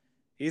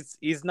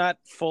 He's not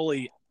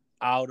fully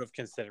out of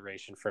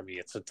consideration for me.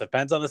 It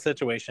depends on the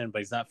situation, but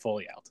he's not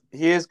fully out.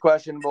 He is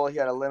questionable. He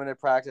had a limited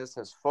practice.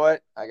 His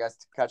foot, I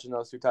guess, catching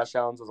those 2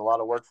 touchdowns was a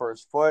lot of work for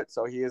his foot,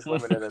 so he is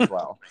limited as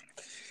well.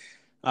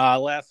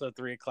 Last of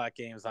the 3:00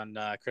 games on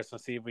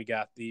Christmas Eve, we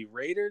got the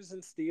Raiders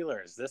and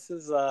Steelers. This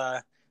is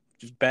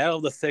battle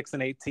of the 6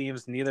 and 8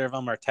 teams. Neither of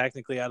them are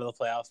technically out of the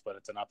playoffs, but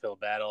it's an uphill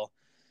battle.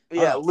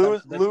 Yeah,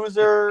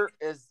 loser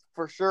is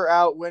for sure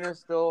out. Winner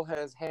still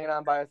has hanging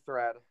on by a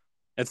thread.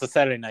 It's a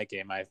Saturday night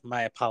game.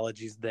 My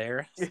apologies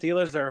there.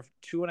 Steelers are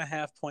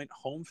 2.5-point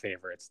home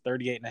favorites,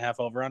 38.5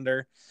 over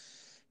under.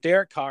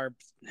 Derek Carr,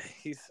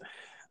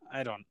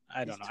 I don't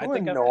know. I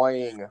think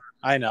annoying.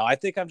 I know. I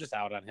think I'm just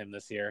out on him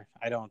this year.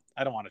 I don't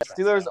want to.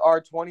 Steelers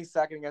are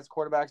 22nd against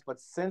quarterbacks,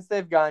 but since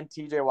they've gotten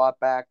TJ Watt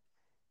back,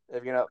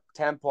 they've given up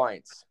 10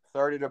 points,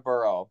 30 to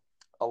Burrow,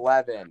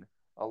 11,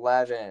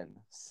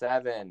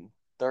 7,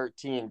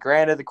 13.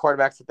 Granted, the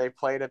quarterbacks that they've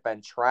played have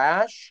been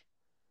trash,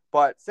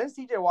 but since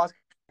TJ Watt's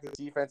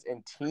defense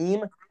and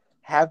team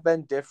have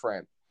been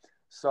different.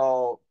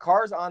 So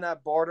Carr's on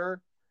that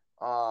border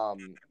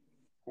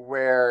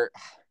where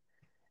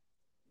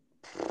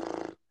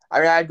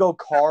I'd go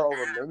Carr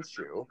over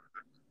Minshew.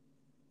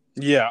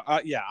 Yeah,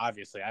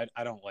 obviously.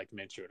 I don't like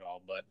Minshew at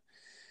all, but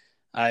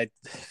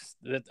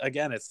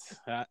it's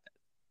I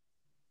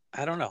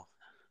don't know.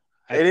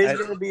 It is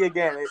going to be,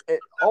 again,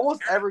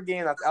 almost every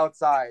game that's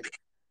outside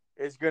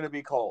is going to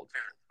be cold.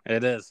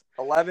 It is.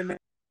 11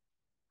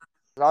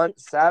 on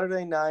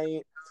Saturday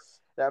night.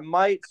 That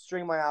might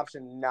string my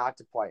option not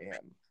to play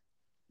him.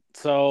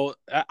 So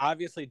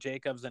obviously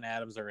Jacobs and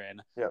Adams are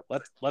in. Yep.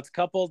 Let's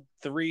couple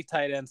 3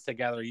 tight ends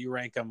together. You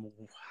rank them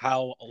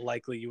how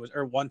likely you would,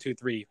 or 1, 2,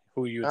 3,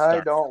 who you would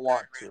start. I don't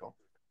want to.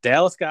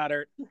 Dallas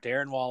Goedert,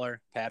 Darren Waller,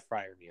 Pat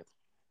Freiermuth.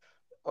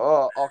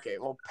 Oh, okay.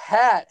 Well,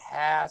 Pat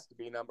has to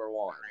be number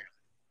 1.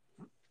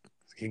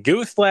 He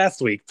goosed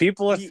last week.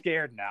 People are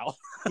scared now.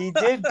 He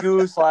did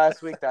goose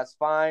last week. That's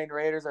fine.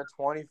 Raiders are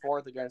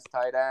 24th against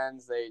tight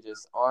ends. They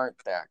just aren't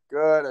that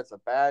good. It's a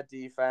bad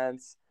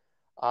defense.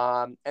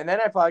 And then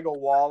I'd probably go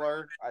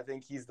Waller. I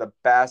think he's the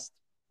best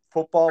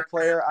football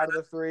player out of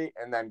the 3,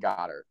 and then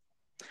Goddard.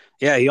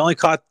 Yeah, he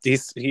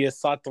has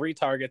saw 3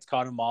 targets,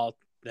 caught them all.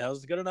 That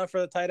was good enough for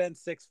the tight end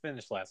 6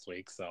 finish last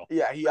week. So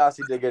yeah, he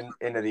obviously did get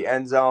into the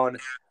end zone.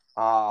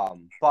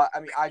 But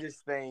I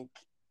just think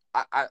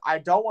I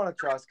don't want to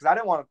trust, because I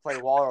didn't want to play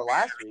Waller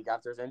last week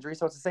after his injury.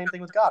 So it's the same thing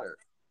with Goddard.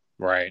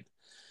 Right.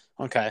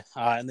 Okay.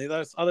 And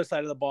the other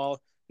side of the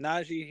ball,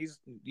 Najee,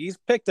 he's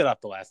picked it up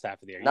the last half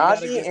of the year.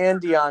 Najee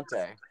and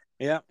Deontay.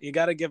 Yeah, you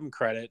got to give him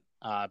credit.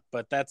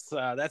 But that's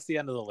the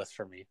end of the list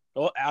for me.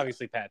 Well,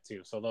 obviously Pat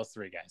too. So those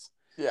 3 guys.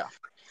 Yeah.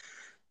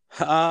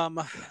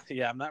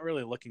 Yeah, I'm not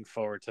really looking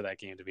forward to that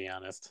game, to be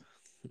honest.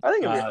 I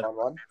think it'll be a fun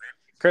one.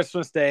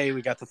 Christmas Day,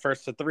 we got the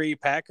first of 3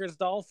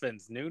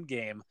 Packers-Dolphins noon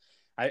game.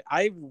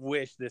 I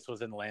wish this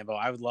was in Lambeau.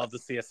 I would love to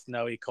see a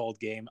snowy, cold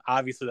game.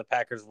 Obviously, the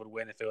Packers would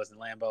win if it was in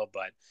Lambeau,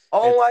 but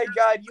oh my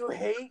God, you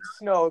hate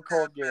snow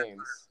cold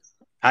games.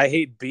 I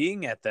hate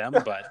being at them,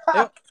 but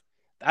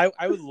I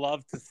would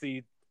love to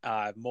see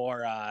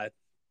more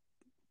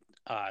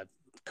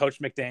Coach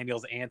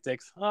McDaniel's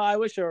antics. Oh, I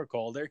wish it were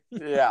colder.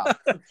 Yeah.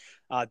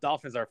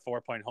 Dolphins are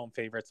 4-point home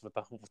favorites with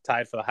the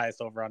tied for the highest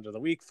over under the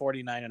week,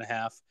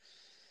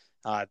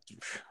 49.5.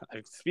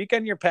 Speak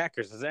on your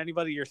Packers. Is there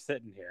anybody you're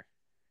sitting here?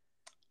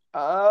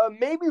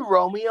 Maybe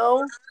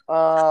Romeo.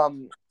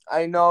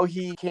 I know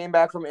he came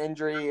back from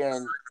injury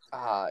and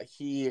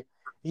he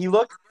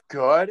looked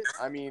good.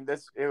 I mean,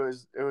 it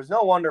was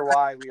no wonder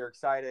why we were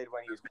excited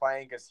when he was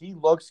playing, because he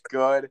looks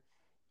good.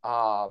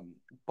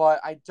 But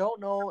I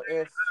don't know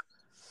if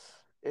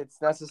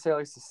it's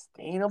necessarily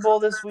sustainable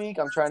this week.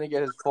 I'm trying to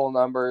get his full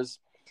numbers.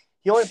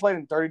 He only played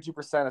in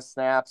 32% of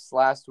snaps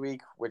last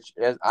week, which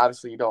is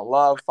obviously you don't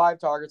love. 5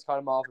 targets, caught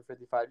him all for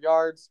 55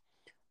 yards.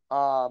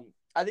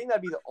 I think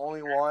that'd be the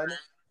only one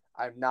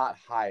I'm not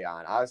high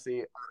on.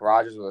 Obviously,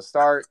 Rodgers will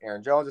start,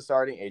 Aaron Jones is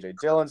starting, A.J.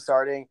 Dillon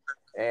starting,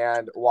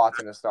 and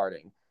Watson is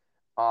starting.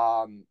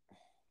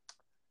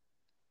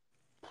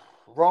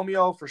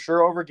 Romeo for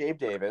sure over Gabe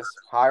Davis.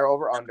 Higher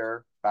over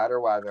under. Better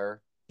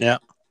weather. Yeah.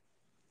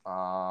 Who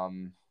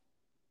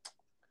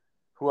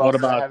else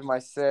do I have in my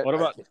sit? What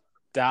about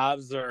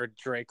Dobbs or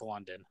Drake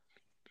London?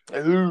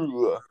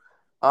 Ooh.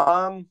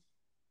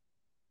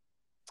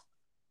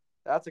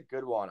 That's a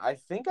good one. I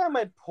think I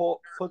might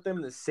put them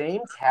in the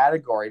same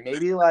category.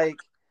 Maybe like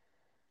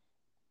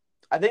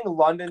I think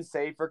London's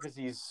safer because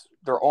he's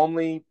their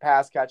only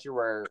pass catcher.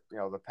 Where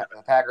the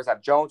Packers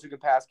have Jones who can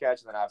pass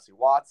catch, and then obviously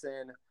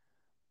Watson.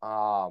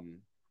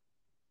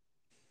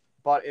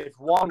 But if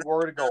one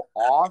were to go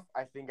off,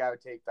 I think I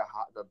would take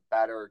the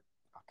better.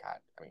 Oh God,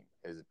 I mean,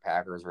 is the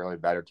Packers really a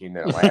better team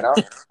than Atlanta?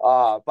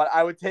 But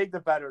I would take the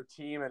better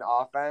team in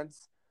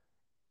offense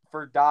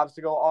for Dobbs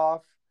to go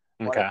off.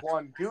 But if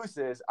one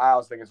gooses, I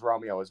also think it's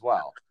Romeo as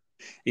well.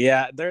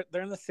 Yeah, they're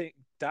in the same.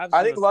 Dobbs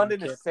I think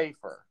London is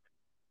safer.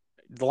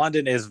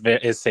 London is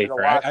safer.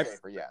 A lot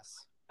safer,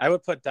 yes. I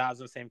would put Dobbs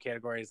in the same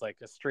category as like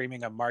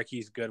streaming a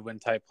Marquise Goodwin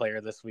type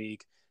player this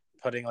week,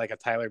 putting like a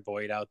Tyler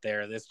Boyd out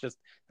there. This just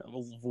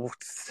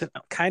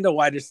kind of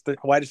wide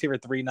receiver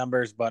 3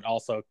 numbers, but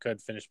also could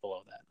finish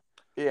below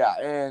that. Yeah,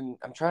 and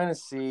I'm trying to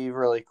see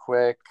really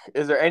quick.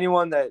 Is there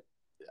anyone that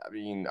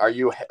are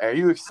you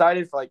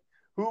excited for like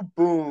who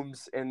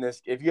booms in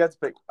this? If you had to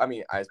pick,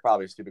 it's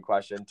probably a stupid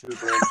question. 2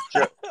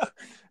 booms,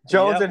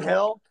 Jones and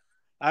Hill.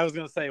 I was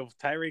gonna say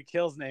Tyreek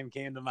Hill's name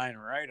came to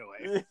mind right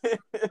away.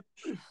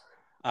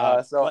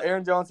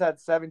 Aaron Jones had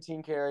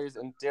 17 carries,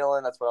 and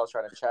Dillon. That's what I was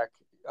trying to check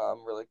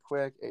really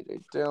quick.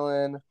 AJ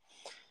Dillon.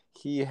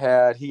 He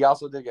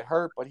also did get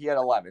hurt, but he had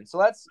 11. So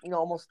that's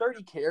almost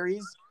 30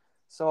 carries.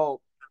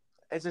 So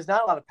it's just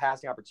not a lot of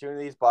passing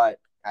opportunities, but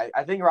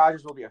I think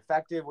Rodgers will be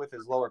effective with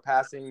his lower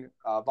passing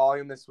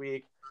volume this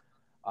week.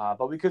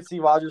 But we could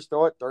see Rodgers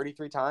throw it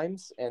 33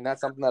 times, and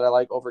that's something that I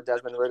like over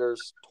Desmond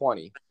Ritter's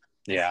 20.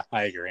 Yeah,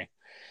 I agree.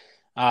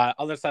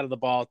 Other side of the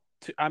ball,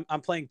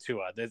 I'm playing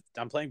Tua.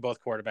 I'm playing both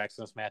quarterbacks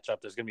in this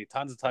matchup. There's going to be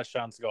tons of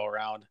touchdowns to go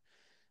around.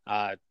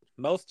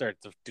 Mostert,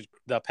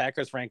 the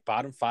Packers ranked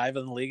bottom 5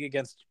 in the league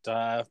against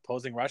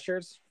opposing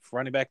rushers.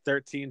 Running back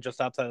 13,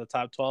 just outside the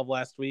top 12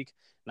 last week.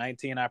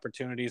 19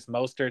 opportunities.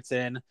 Mostert's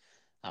in.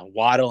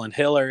 Waddle and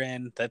Hill are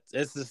in.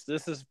 This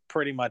is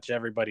pretty much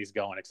everybody's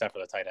going except for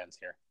the tight ends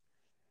here.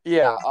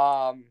 Yeah,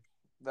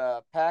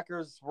 the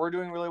Packers were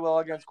doing really well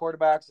against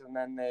quarterbacks, and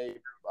then they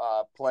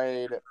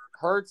played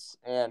Hurts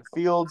and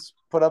Fields,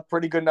 put up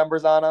pretty good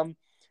numbers on them.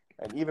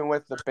 And even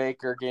with the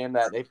Baker game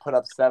that they put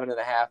up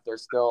 7.5, they're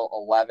still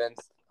 11th.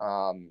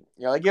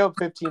 They gave up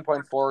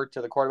 15.4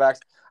 to the quarterbacks.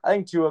 I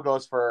think Tua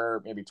goes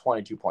for maybe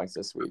 22 points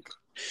this week.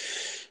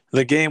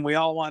 The game we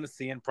all want to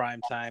see in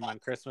prime time on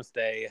Christmas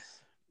Day,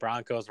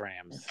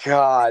 Broncos-Rams.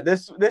 God,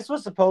 this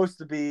was supposed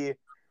to be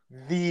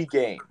the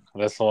game.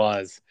 This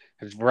was.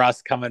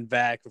 Russ coming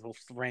back,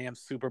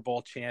 Rams Super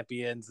Bowl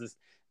champions.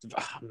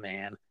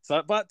 Man.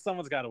 But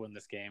someone's got to win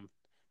this game.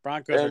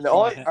 Broncos. And the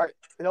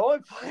only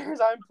players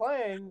I'm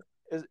playing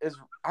is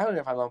I don't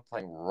know if I'm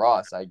playing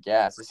Russ. I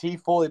guess is he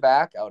fully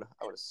back? I would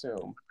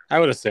assume. I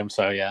would assume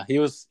so. Yeah,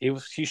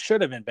 he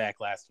should have been back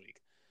last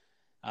week.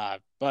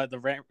 But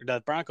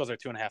the Broncos are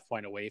 2.5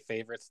 point away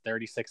favorites.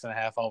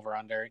 36.5 over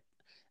under.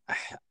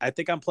 I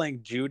think I'm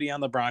playing Judy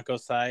on the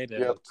Broncos side.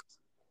 And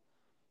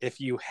if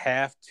you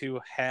have to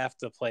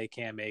play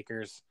Cam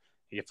Akers,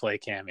 you play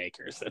Cam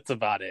Akers. That's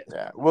about it.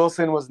 Yeah,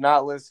 Wilson was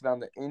not listed on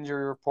the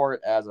injury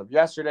report as of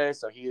yesterday,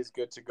 so he is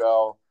good to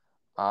go.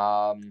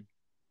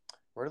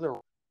 Where are the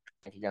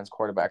rank against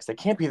quarterbacks? They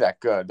can't be that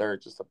good. They're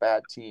just a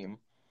bad team.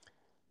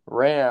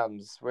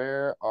 Rams,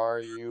 where are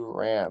you,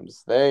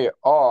 Rams? They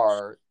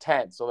are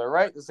 10th, so they're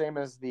right the same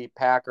as the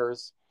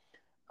Packers.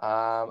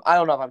 I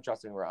don't know if I'm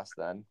trusting Russ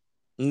then.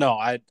 No,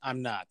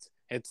 I'm not.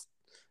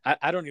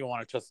 I don't even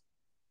want to trust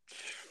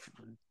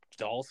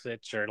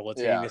Dulcich or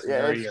Latavius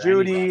Murray. It's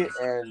Judy,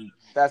 and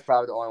that's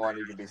probably the only one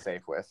you can be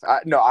safe with.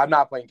 No, I'm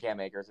not playing Cam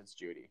Akers. It's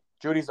Judy.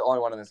 Judy's the only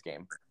one in this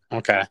game.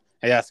 Okay.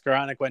 Yeah,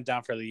 Skoranek went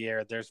down for the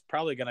year. There's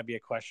probably going to be a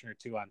question or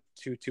two on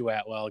Tutu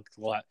Atwell,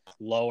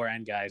 lower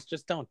end guys.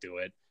 Just don't do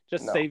it.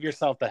 Just save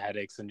yourself the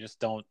headaches and just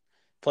don't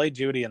play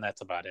Judy, and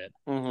that's about it.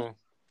 Mm-hmm.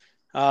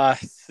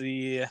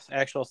 The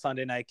actual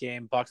Sunday night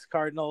game,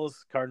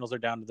 Bucs-Cardinals. Cardinals are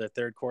down to their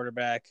third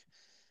quarterback.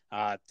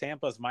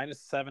 Tampa's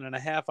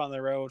 -7.5 on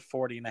the road,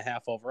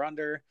 40.5 over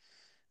under.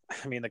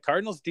 I mean, the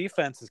Cardinals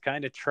defense is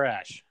kind of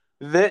trash.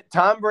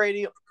 Tom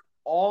Brady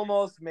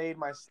almost made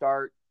my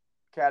start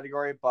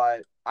category,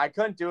 but I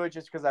couldn't do it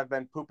just because I've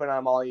been pooping on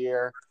him all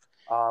year.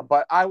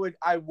 But I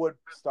would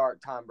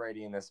start Tom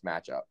Brady in this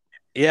matchup.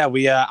 Yeah,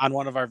 we on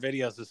one of our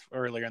videos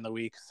earlier in the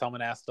week,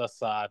 someone asked us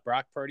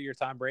Brock Purdy or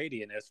Tom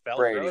Brady, and it felt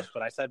gross,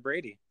 but I said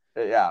Brady.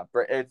 Yeah,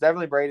 it's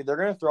definitely Brady. They're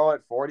going to throw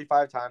it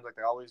 45 times like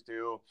they always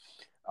do.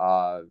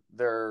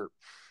 Their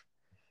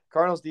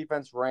Cardinals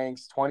defense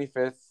ranks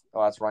 25th.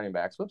 Oh, that's running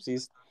backs.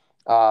 Whoopsies.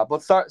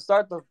 But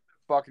start the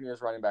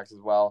Buccaneers running backs as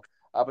well.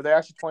 But they're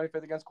actually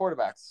 25th against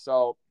quarterbacks.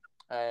 So,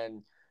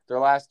 and their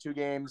last 2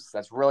 games,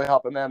 that's really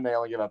helping them. They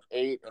only give up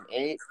 8 and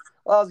 8.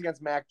 Well, that was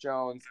against Mac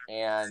Jones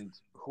and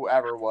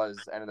whoever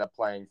ended up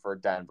playing for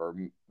Denver.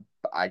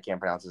 I can't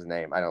pronounce his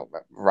name. I don't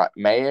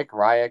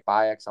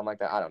Bayek, something like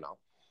that. I don't know.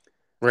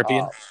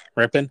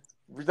 Rippin.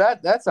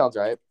 That sounds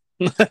right.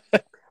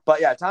 But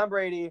yeah, Tom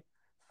Brady,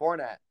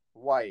 Fournette,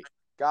 White,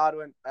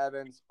 Godwin,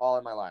 Evans, all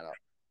in my lineup.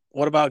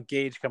 What about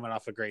Gage coming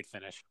off a great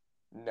finish?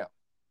 No.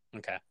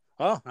 Okay.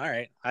 Oh, all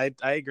right. I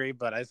agree,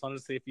 but I just wanted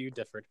to see if you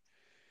differed.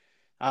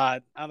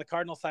 On the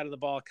Cardinal side of the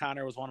ball,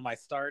 Connor was one of my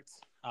starts.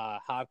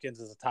 Hopkins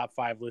is a top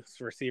 5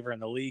 receiver in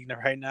the league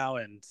right now,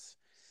 and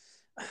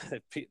I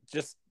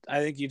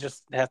think you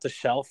just have to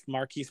shelf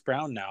Marquise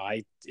Brown now.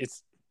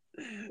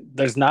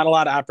 There's not a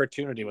lot of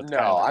opportunity with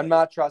No, I'm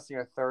not trusting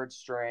a third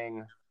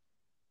string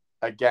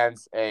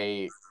against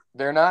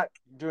they're not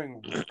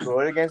doing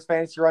good against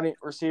fantasy running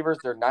receivers.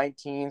 They're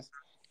 19th.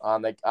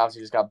 They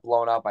obviously just got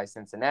blown out by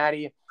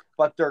Cincinnati,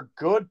 but they're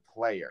good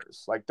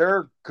players. Like,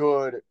 they're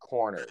good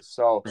corners.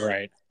 So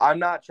right. I'm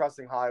not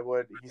trusting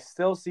Hollywood. He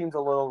still seems a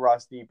little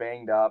rusty,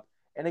 banged up.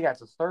 And again,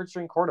 it's a third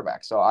string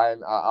quarterback. So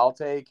I'll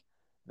take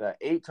the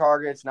 8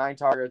 targets, 9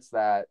 targets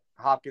that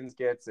Hopkins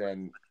gets,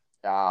 and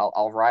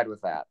I'll ride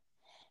with that.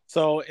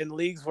 So in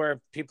leagues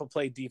where people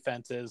play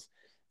defenses,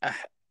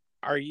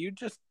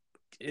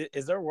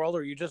 is there a world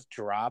where you just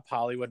drop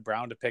Hollywood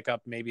Brown to pick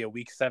up maybe a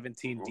week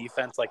 17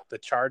 defense like the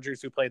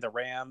Chargers who play the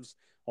Rams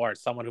or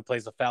someone who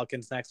plays the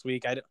Falcons next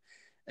week?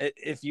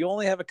 If you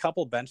only have a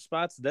couple bench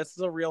spots, this is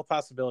a real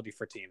possibility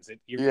for teams.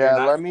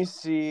 Let me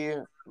see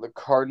the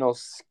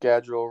Cardinals'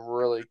 schedule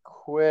really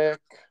quick.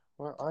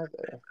 Where are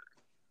they?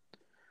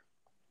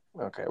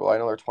 Okay, well, I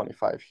know they're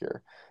 25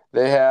 here.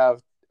 They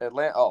have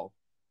Atlanta. Oh,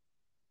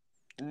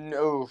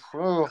 no.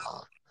 Ugh.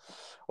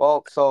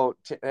 Well, so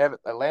they have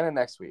Atlanta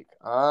next week.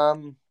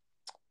 Because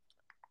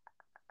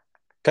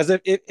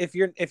if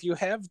you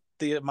have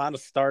the amount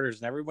of starters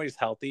and everybody's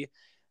healthy,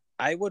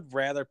 I would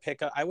rather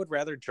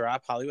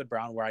drop Hollywood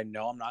Brown where I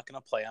know I'm not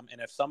going to play him,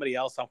 and if somebody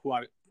else who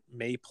I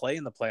may play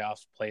in the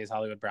playoffs plays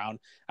Hollywood Brown,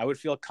 I would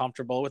feel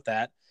comfortable with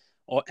that.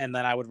 And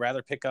then I would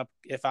rather pick up,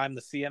 if I'm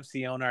the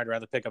CMC owner, I'd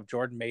rather pick up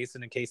Jordan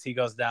Mason in case he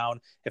goes down.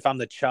 If I'm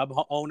the Chubb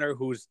owner,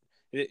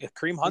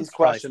 Kareem Hunt's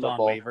probably still on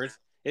waivers.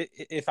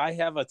 If I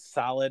have a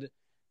solid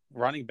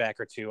running back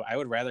or two, I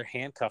would rather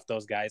handcuff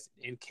those guys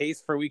in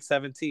case for week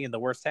 17 the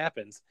worst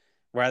happens,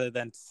 rather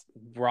than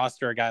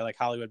roster a guy like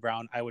Hollywood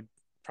Brown. I would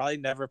probably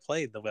never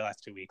play the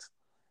last 2 weeks.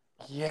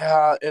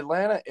 Yeah,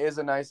 Atlanta is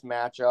a nice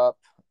matchup.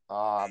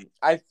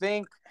 I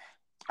think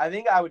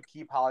I would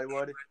keep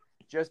Hollywood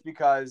just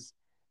because,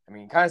 I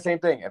mean, kind of same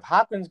thing. If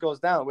Hopkins goes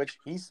down, which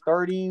he's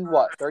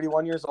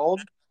 31 years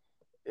old,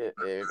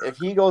 if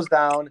he goes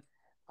down,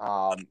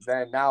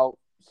 then now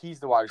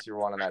he's the wide receiver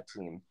 1 on that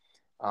team.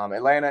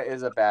 Atlanta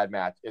is a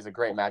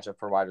great matchup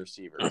for wide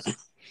receivers.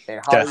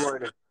 And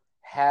Hollywood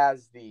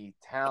has the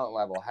talent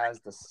level, has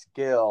the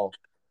skill,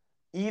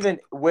 even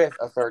with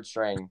a third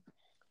string,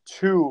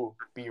 to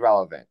be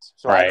relevant.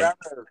 So right. I'd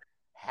rather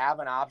have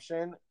an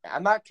option.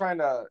 I'm not trying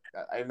to,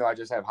 even though I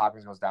just have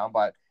Hopkins goes down,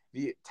 but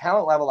the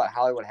talent level that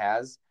Hollywood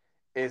has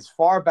is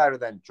far better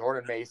than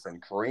Jordan Mason,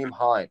 Kareem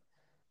Hunt.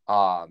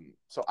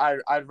 So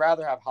I'd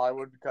rather have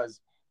Hollywood because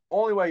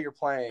only way you're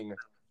playing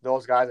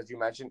those guys that you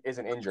mentioned is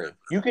an injury.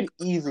 You could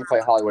easily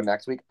play Hollywood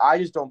next week. I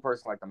just don't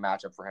personally like the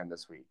matchup for him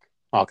this week.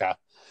 Okay.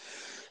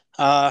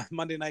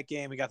 Monday night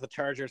game, we got the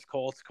Chargers,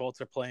 Colts. Colts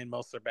are playing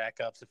most of their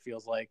backups, it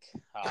feels like.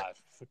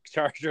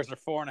 Chargers are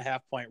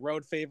 4.5-point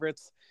road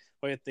favorites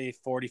with the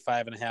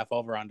 45.5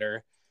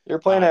 over-under. You're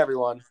playing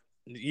everyone.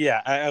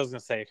 Yeah, I was going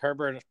to say,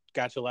 Herbert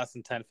got you less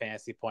than 10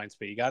 fantasy points,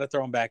 but you got to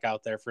throw him back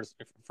out there for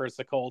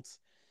the Colts.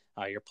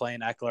 You're playing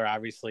Eckler,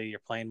 obviously. You're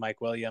playing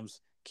Mike Williams,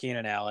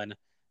 Keenan Allen,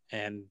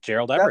 and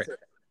Gerald Everett.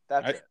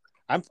 That's it.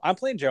 I'm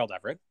playing Gerald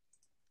Everett.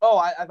 Oh,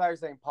 I thought you were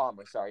saying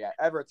Palmer. Sorry, yeah,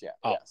 Everett's, yeah.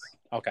 Oh, yes.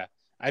 Okay.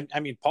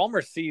 I mean,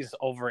 Palmer sees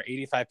over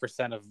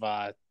 85% of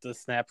the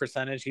snap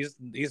percentage.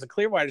 He's a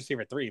clear wide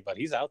receiver 3, but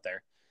he's out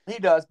there. He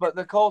does, but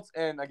the Colts,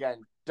 and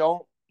again,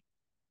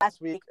 last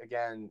week,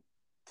 again,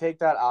 take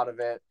that out of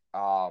it.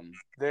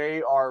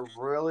 They are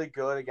really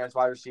good against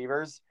wide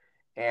receivers,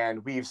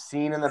 and we've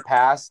seen in the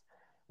past,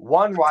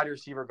 one wide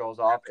receiver goes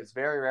off. It's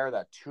very rare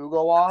that 2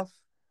 go off.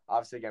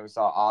 Obviously, again, we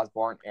saw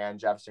Osborne and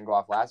Jefferson go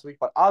off last week,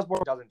 but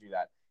Osborne doesn't do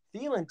that.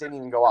 Thielen didn't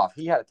even go off.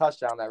 He had a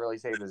touchdown that really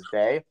saved his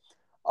day.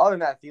 Other than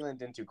that, Thielen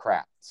didn't do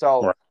crap.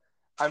 So right.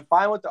 I'm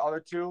fine with the other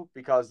 2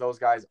 because those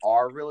guys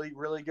are really,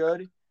 really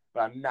good,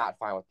 but I'm not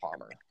fine with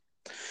Palmer.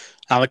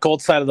 On the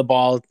Colts side of the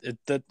ball,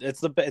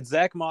 it's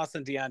Zach Moss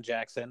and Deion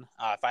Jackson.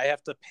 If I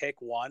have to pick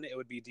one, it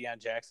would be Deion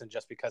Jackson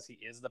just because he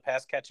is the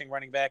pass-catching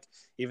running back,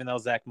 even though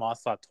Zach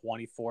Moss saw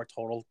 24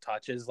 total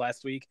touches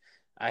last week.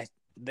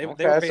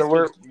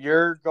 So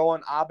you're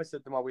going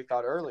opposite than what we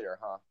thought earlier,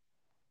 huh?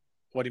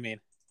 What do you mean?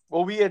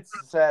 Well, we had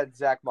said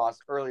Zach Moss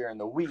earlier in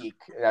the week.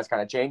 That's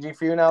kind of changing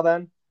for you now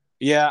then?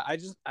 Yeah,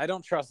 I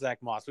don't trust Zach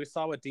Moss. We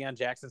saw what Deion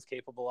Jackson's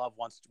capable of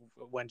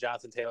when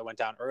Jonathan Taylor went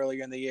down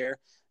earlier in the year.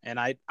 And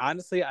I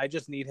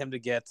just need him to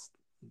get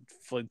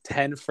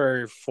 10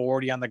 for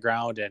 40 on the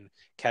ground and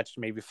catch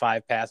maybe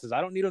 5 passes.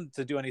 I don't need him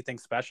to do anything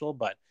special,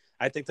 but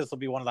I think this will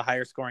be one of the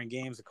higher scoring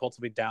games. The Colts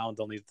will be down.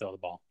 They'll need to throw the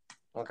ball.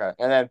 Okay.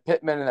 And then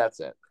Pittman, and that's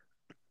it.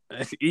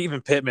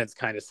 Even Pittman's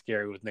kind of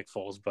scary with Nick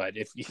Foles, but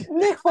if you...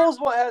 Nick Foles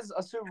has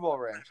a Super Bowl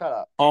ring. Shut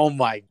up. Oh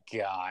my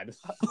God.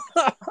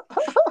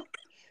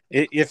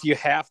 If you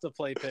have to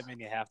play Pittman,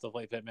 you have to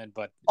play Pittman.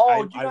 But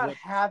you don't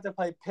have to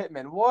play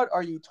Pittman. What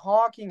are you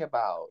talking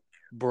about,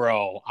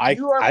 bro?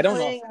 You are I don't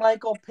playing know.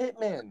 Michael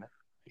Pittman.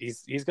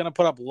 He's gonna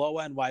put up low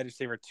end wide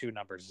receiver 2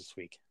 numbers this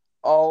week.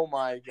 Oh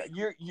my God!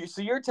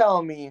 So you're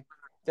telling me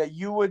that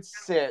you would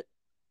sit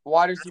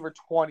wide receiver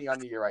 20 on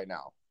the year right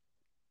now?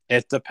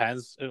 It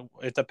depends.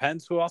 It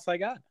depends who else I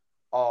got.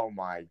 Oh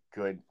my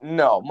goodness!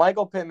 No,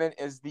 Michael Pittman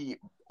is the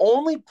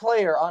only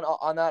player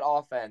on that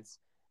offense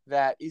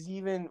that is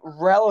even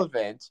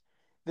relevant.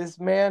 This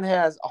man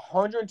has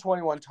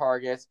 121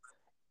 targets,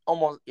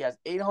 he has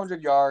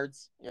 800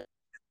 yards.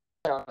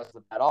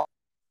 At all,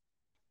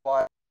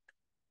 but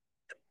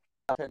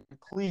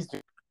please do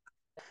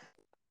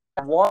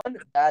one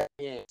bad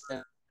game.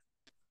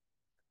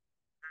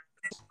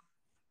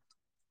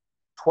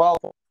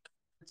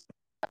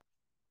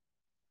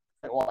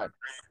 12.1.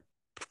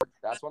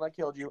 That's when I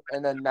killed you,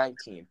 and then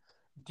 19.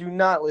 Do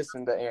not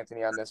listen to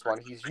Anthony on this one.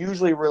 He's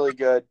usually really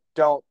good.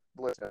 Don't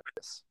listen to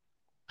this.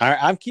 All right,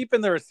 I'm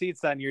keeping the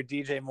receipts on your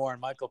DJ Moore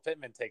and Michael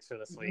Pittman takes for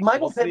this week.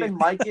 Michael Pittman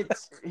might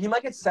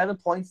get 7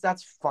 points.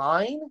 That's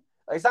fine.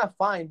 It's not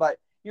fine, but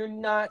you're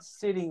not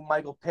sitting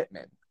Michael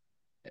Pittman.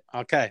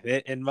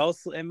 Okay, in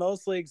most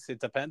leagues,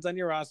 it depends on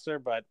your roster,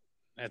 but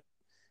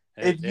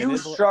if you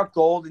struck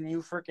gold and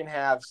you freaking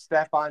have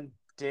Stephon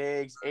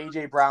Diggs,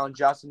 AJ Brown,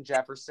 Justin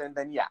Jefferson,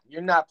 then yeah,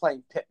 you're not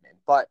playing Pittman.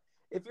 But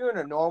if you're in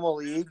a normal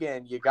league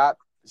and you got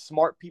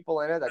smart people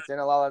in it that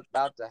didn't allow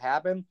that to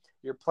happen,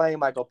 you're playing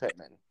Michael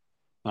Pittman.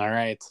 All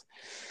right.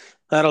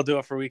 That'll do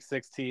it for week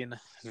 16.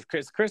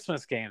 It's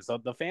Christmas game, so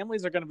the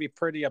families are going to be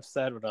pretty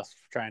upset with us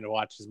trying to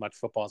watch as much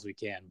football as we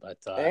can. But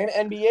and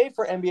NBA,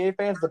 for NBA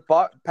fans, the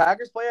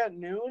Packers play at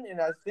noon,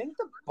 and I think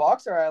the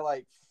Bucks are at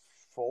like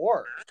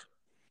 4.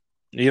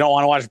 You don't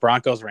want to watch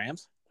Broncos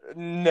Rams?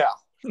 No.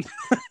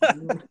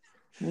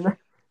 No,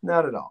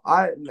 not at all.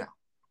 No.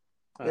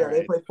 Yeah, right.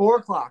 They play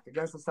 4:00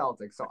 against the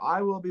Celtics, so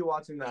I will be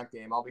watching that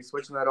game. I'll be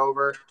switching that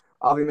over.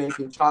 I'll be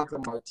making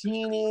chocolate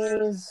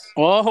martinis.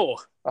 Whoa.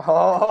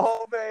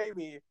 Oh,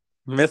 baby.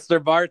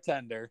 Mr.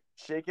 Bartender.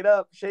 Shake it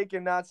up.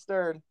 Shaken, not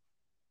stirred.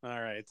 All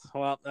right.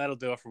 Well, that'll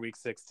do it for week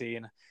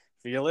 16.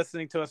 If you're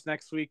listening to us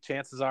next week,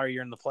 chances are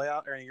you're in the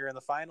playoff or you're in the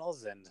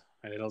finals, and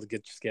it'll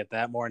just get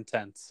that more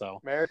intense.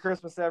 So Merry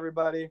Christmas,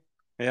 everybody.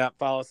 Yeah,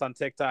 follow us on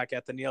TikTok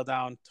at The Kneel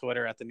Down,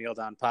 Twitter at The Kneel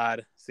Down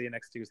Pod. See you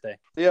next Tuesday.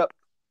 Yep.